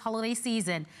offer this holiday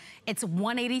season. It's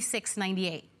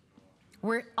 $186.98.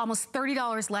 We're almost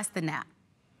 $30 less than that.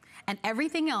 And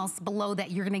everything else below that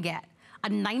you're gonna get. A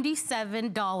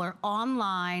 $97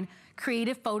 online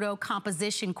creative photo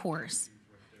composition course.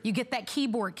 You get that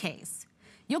keyboard case.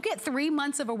 You'll get 3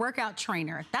 months of a workout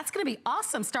trainer. That's gonna be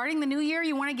awesome. Starting the new year,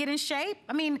 you wanna get in shape?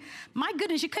 I mean, my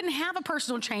goodness, you couldn't have a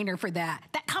personal trainer for that.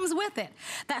 That comes with it.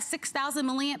 That 6,000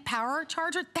 milliamp power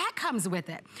charger, that comes with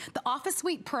it. The Office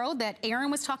Suite Pro that Aaron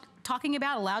was talking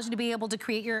about, allows you to be able to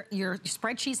create your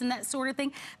spreadsheets and that sort of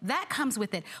thing. That comes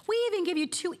with it. We even give you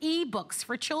 2 ebooks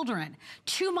for children,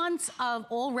 2 months of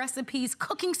all recipes,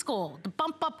 cooking school to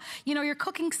bump up, you know, your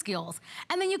cooking skills.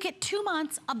 And then you get 2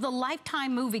 months of the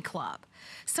Lifetime Movie Club.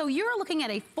 So you're looking at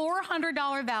a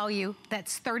 $400 value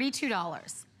that's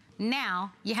 $32.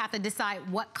 Now you have to decide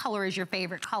what color is your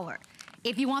favorite color.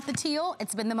 If you want the teal,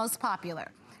 it's been the most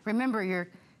popular. Remember, your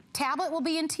tablet will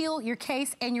be in teal, your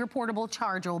case and your portable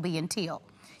charger will be in teal.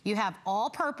 You have all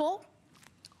purple,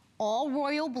 all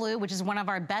royal blue, which is one of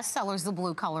our best sellers, the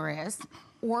blue color is,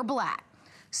 or black.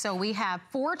 So we have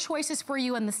 4 choices for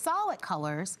you in the solid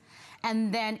colors.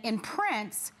 And then in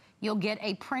prints, you'll get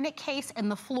a printed case in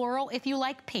the floral if you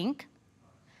like pink.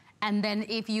 And then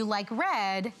if you like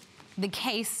red, the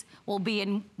case will be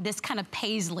in this kind of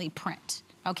paisley print,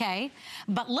 okay?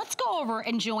 But let's go over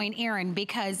and join Erin,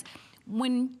 because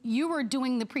when you were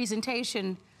doing the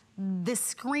presentation, the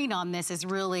screen on this is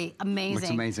really amazing. Looks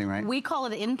amazing, right? We call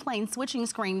it an in-plane switching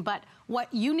screen, but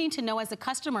what you need to know as a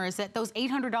customer is that those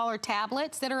 $800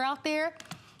 tablets that are out there,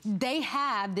 they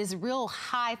have this real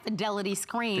high fidelity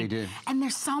screen. They do. And they're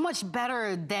so much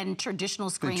better than traditional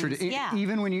screens. Yeah.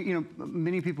 Even when you know,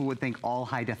 many people would think all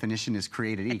high definition is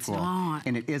created equal. It's not.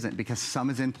 And it isn't, because some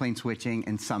is in plane switching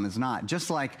and some is not. Just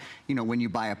like, you know, when you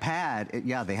buy a pad,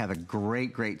 yeah, they have a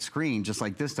great, great screen, just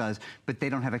like this does, but they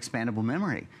don't have expandable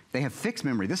memory. They have fixed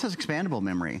memory. This has expandable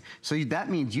memory. So that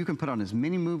means you can put on as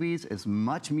many movies, as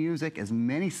much music, as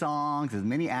many songs, as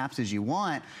many apps as you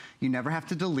want. You never have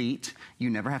to delete. You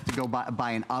never have to go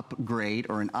buy an upgrade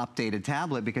or an updated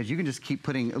tablet, because you can just keep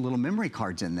putting little memory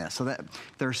cards in this. So that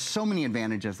there's so many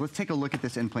advantages. Let's take a look at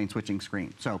this in-plane switching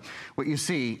screen. So what you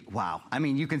see, wow. I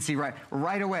mean, you can see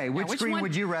right away, which screen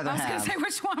would you rather have? I was gonna say,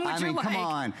 which one would you like? I mean, come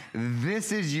on.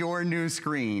 This is your new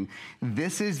screen.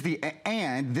 This is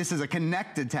this is a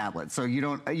connected tablet. So you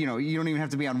don't even have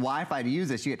to be on Wi-Fi to use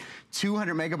this. You get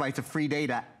 200 megabytes of free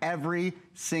data every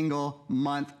single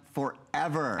month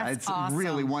forever. It's awesome.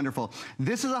 Really wonderful.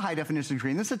 This is a high definition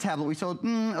screen. This is a tablet we sold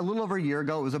a little over a year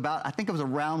ago. It was about, I think it was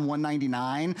around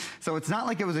 $199. So it's not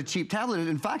like it was a cheap tablet.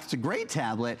 In fact, it's a great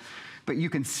tablet. But you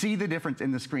can see the difference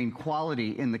in the screen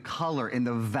quality, in the color, in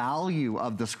the value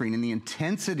of the screen, in the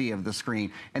intensity of the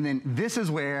screen. And then this is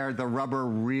where the rubber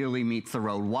really meets the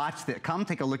road. Watch that. Come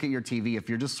take a look at your TV. If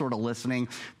you're just sort of listening,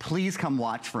 please come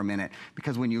watch for a minute.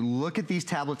 Because when you look at these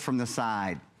tablets from the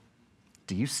side,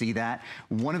 do you see that?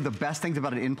 One of the best things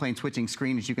about an in-plane switching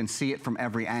screen is you can see it from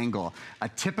every angle. A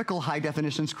typical high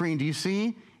definition screen, do you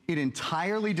see? It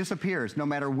entirely disappears no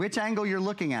matter which angle you're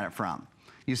looking at it from.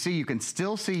 You see, you can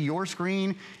still see your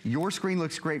screen. Your screen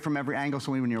looks great from every angle.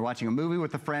 So when you're watching a movie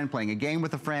with a friend, playing a game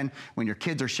with a friend, when your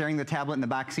kids are sharing the tablet in the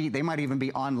back seat, they might even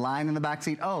be online in the back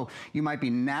seat. Oh, you might be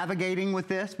navigating with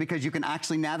this, because you can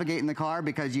actually navigate in the car,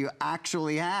 because you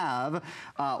actually have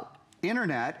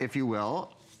internet, if you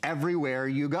will, everywhere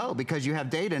you go, because you have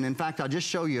data. And in fact, I'll just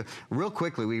show you real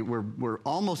quickly. We're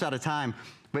almost out of time,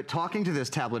 but talking to this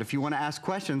tablet, if you want to ask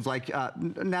questions like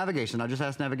navigation, I'll just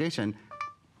ask navigation.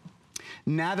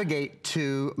 Navigate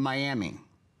to Miami.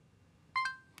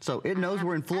 So it knows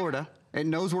we're in Florida. It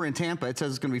knows we're in Tampa. It says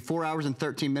it's going to be 4 hours and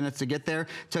 13 minutes to get there.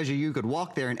 It tells you could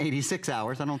walk there in 86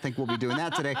 hours. I don't think we'll be doing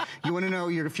that today. You want to know,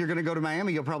 if you're going to go to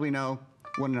Miami, you'll probably want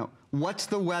to know, what's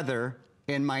the weather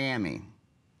in Miami?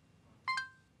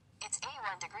 It's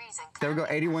 81 degrees and there we go,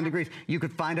 81 degrees. You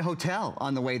could find a hotel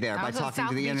on the way there by talking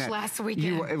to the internet. Last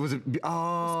weekend. It was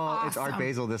awesome. It's Art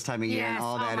Basel this time of year, and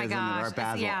all that, isn't it? Art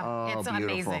Basel. Yeah, it's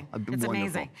beautiful. amazing. It's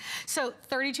amazing. So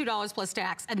 $32 plus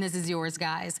tax, and this is yours,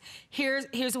 guys.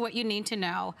 Here's what you need to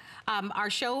know.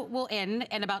 Our show will end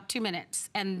in about 2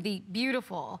 minutes, and the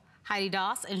beautiful Heidi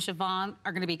Doss and Siobhan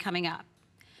are going to be coming up.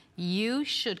 You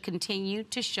should continue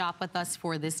to shop with us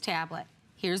for this tablet.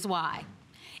 Here's why.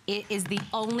 It is the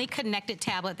only connected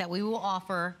tablet that we will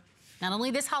offer, not only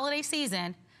this holiday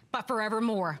season, but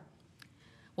forevermore.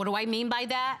 What do I mean by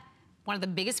that? One of the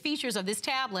biggest features of this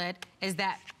tablet is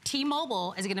that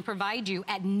T-Mobile is going to provide you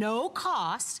at no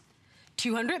cost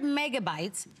 200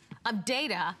 megabytes of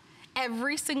data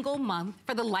every single month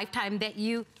for the lifetime that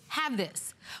you have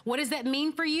this. What does that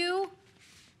mean for you?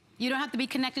 You don't have to be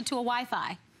connected to a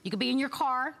Wi-Fi. You could be in your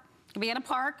car, you could be at a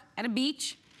park, at a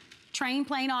beach, train,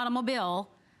 plane, automobile,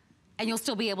 and you'll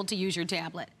still be able to use your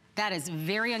tablet. That is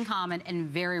very uncommon and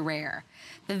very rare.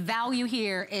 The value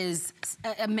here is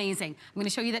amazing. I'm gonna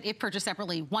show you that if purchased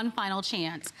separately, one final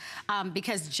chance,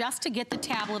 because just to get the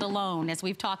tablet alone, as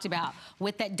we've talked about,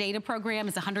 with that data program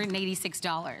is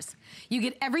 $186. You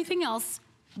get everything else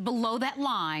below that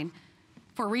line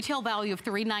for a retail value of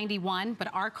 $391,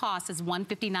 but our cost is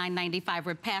 $159.95.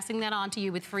 We're passing that on to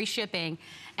you with free shipping,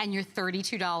 and you're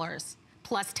 $32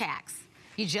 plus tax.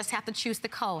 You just have to choose the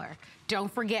color.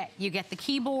 Don't forget, you get the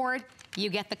keyboard, you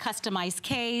get the customized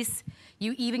case,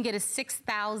 you even get a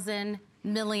 6,000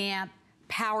 milliamp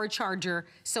power charger,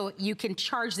 so you can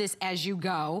charge this as you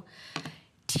go.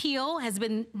 Teal has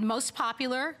been most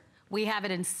popular. We have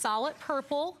it in solid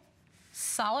purple,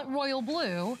 solid royal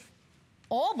blue,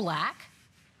 all black,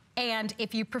 and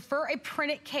if you prefer a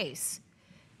printed case,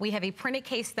 we have a printed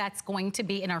case that's going to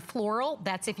be in our floral.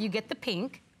 That's if you get the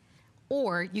pink,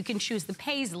 or you can choose the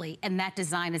paisley, and that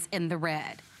design is in the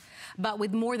red. But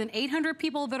with more than 800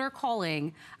 people that are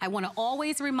calling, I want to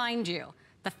always remind you,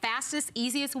 the fastest,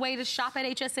 easiest way to shop at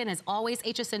HSN is always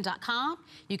hsn.com.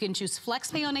 You can choose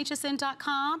FlexPay on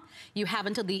hsn.com. You have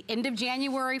until the end of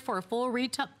January for a full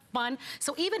refund.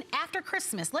 So even after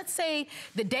Christmas, let's say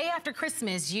the day after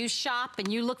Christmas, you shop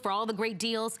and you look for all the great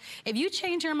deals. If you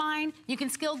change your mind, you can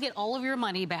still get all of your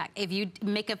money back if you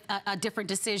make a different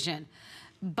decision.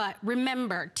 But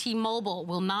remember, T-Mobile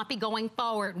will not be going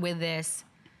forward with this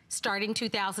starting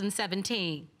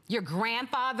 2017. You're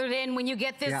grandfathered in when you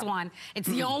get this one. It's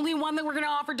the only one that we're gonna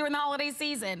offer during the holiday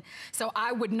season. So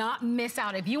I would not miss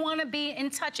out. If you wanna be in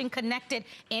touch and connected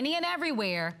any and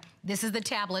everywhere, this is the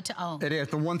tablet to own. It is.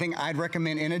 The one thing I'd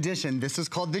recommend in addition, this is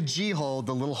called the G-Hold,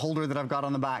 the little holder that I've got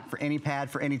on the back for any pad,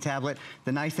 for any tablet.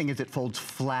 The nice thing is it folds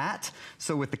flat.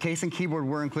 So with the case and keyboard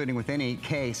we're including with any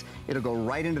case, it'll go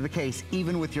right into the case,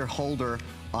 even with your holder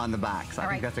on the back. So I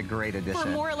think that's a great addition. For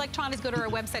more electronics, go to our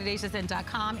website at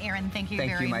hsn.com. Erin, thank you very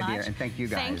much. Thank you, my dear, and thank you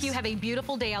guys. Thank you. Have a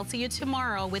beautiful day. I'll see you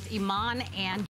tomorrow with Iman and